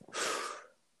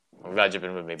 I'm glad you've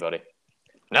been with me, buddy.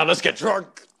 Now let's get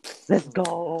drunk. Let's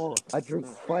go! I drank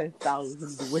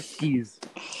 5,000 whiskeys.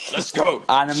 Let's go.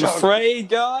 And I'm afraid,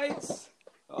 guys,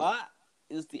 that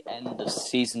is the end of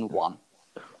season 1.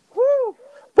 Woo!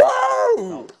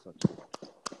 Woo!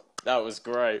 That was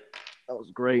great. That was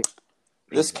great.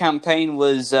 This campaign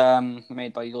was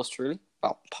made by yours truly.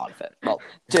 Well, part of it. Well,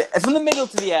 from the middle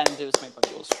to the end, it was made by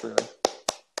yours truly.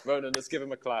 Ronan, let's give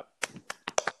him a clap.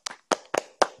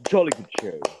 Jolly good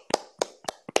show.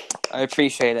 I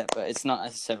appreciate it, but it's not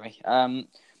necessary.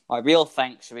 My real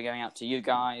thanks should be going out to you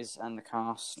guys and the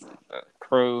cast, the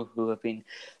crew, who have been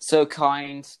so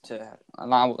kind to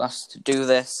allow us to do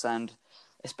this, and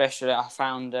especially our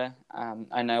founder.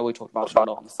 I know we talked about her a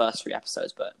lot on the first 3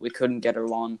 episodes, but we couldn't get her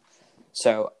on.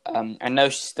 So I know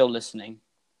she's still listening.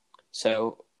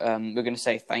 So we're going to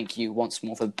say thank you once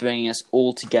more for bringing us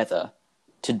all together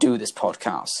to do this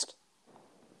podcast.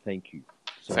 Thank you.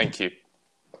 Thank you.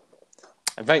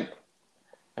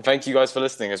 And thank you guys for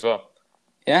listening as well.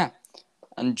 Yeah.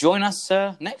 And join us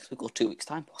next week or 2 weeks'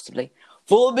 time, possibly,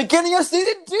 for the beginning of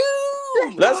season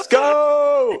 2! Let's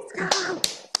go!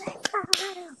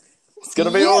 It's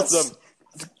going to be awesome.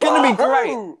 It's going to be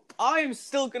great. I am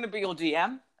still going to be your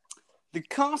DM. The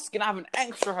cast's going to have an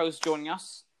extra host joining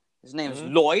us. His name is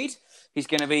Lloyd. He's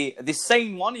going to be the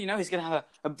sane one, you know. He's going to have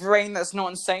a brain that's not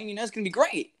insane, you know. It's going to be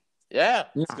great. Yeah,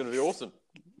 it's going to be awesome.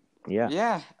 Yeah.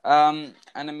 Yeah. And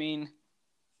I mean,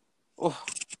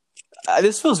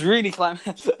 this feels really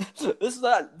climactic. This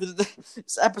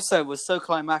episode was so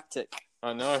climactic.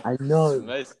 I know. I know. It's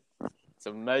amazing. It's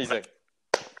amazing.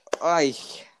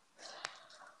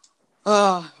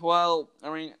 Well,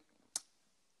 I mean,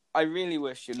 I really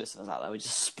wish you listeners out there would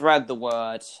just spread the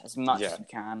word as much as you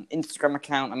can. Instagram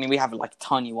account, I mean, we have like a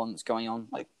tiny one that's going on,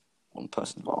 like one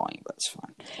person following, but it's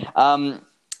fine.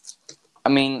 I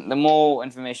mean, the more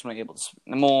information we're able to,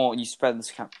 the more you spread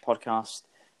this podcast,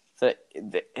 the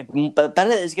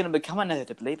better it's going to become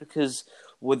inevitably, because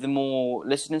with the more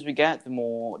listeners we get,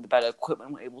 the better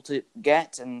equipment we're able to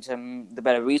get, and the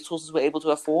better resources we're able to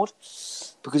afford.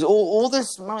 Because all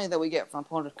this money that we get from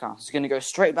our podcast is going to go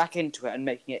straight back into it and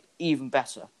making it even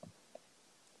better.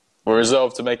 We're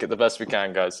resolved to make it the best we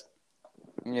can, guys.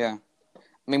 Yeah.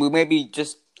 I mean, we may be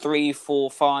just 3, 4,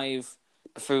 5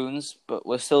 buffoons, but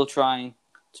we're still trying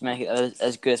to make it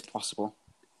as good as possible.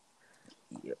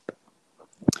 Yep.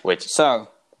 So,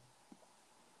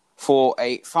 for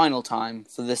a final time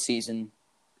for this season,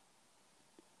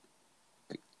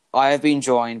 I have been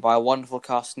joined by a wonderful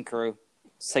cast and crew.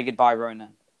 Say goodbye,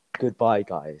 Ronan. Goodbye,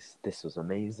 guys. This was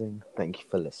amazing. Thank you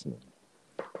for listening.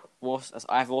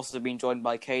 I've also been joined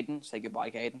by Caden. Say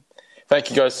goodbye, Caden. Thank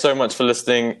you guys so much for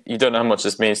listening. You don't know how much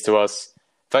this means to us.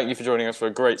 Thank you for joining us for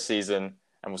a great season,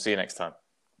 and we'll see you next time.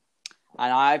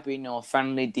 And I've been your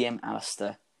friendly DM,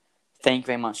 Alistair. Thank you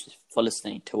very much for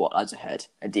listening to What Lies Ahead,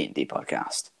 a D&D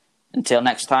podcast. Until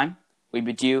next time, we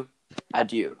bid you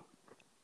adieu.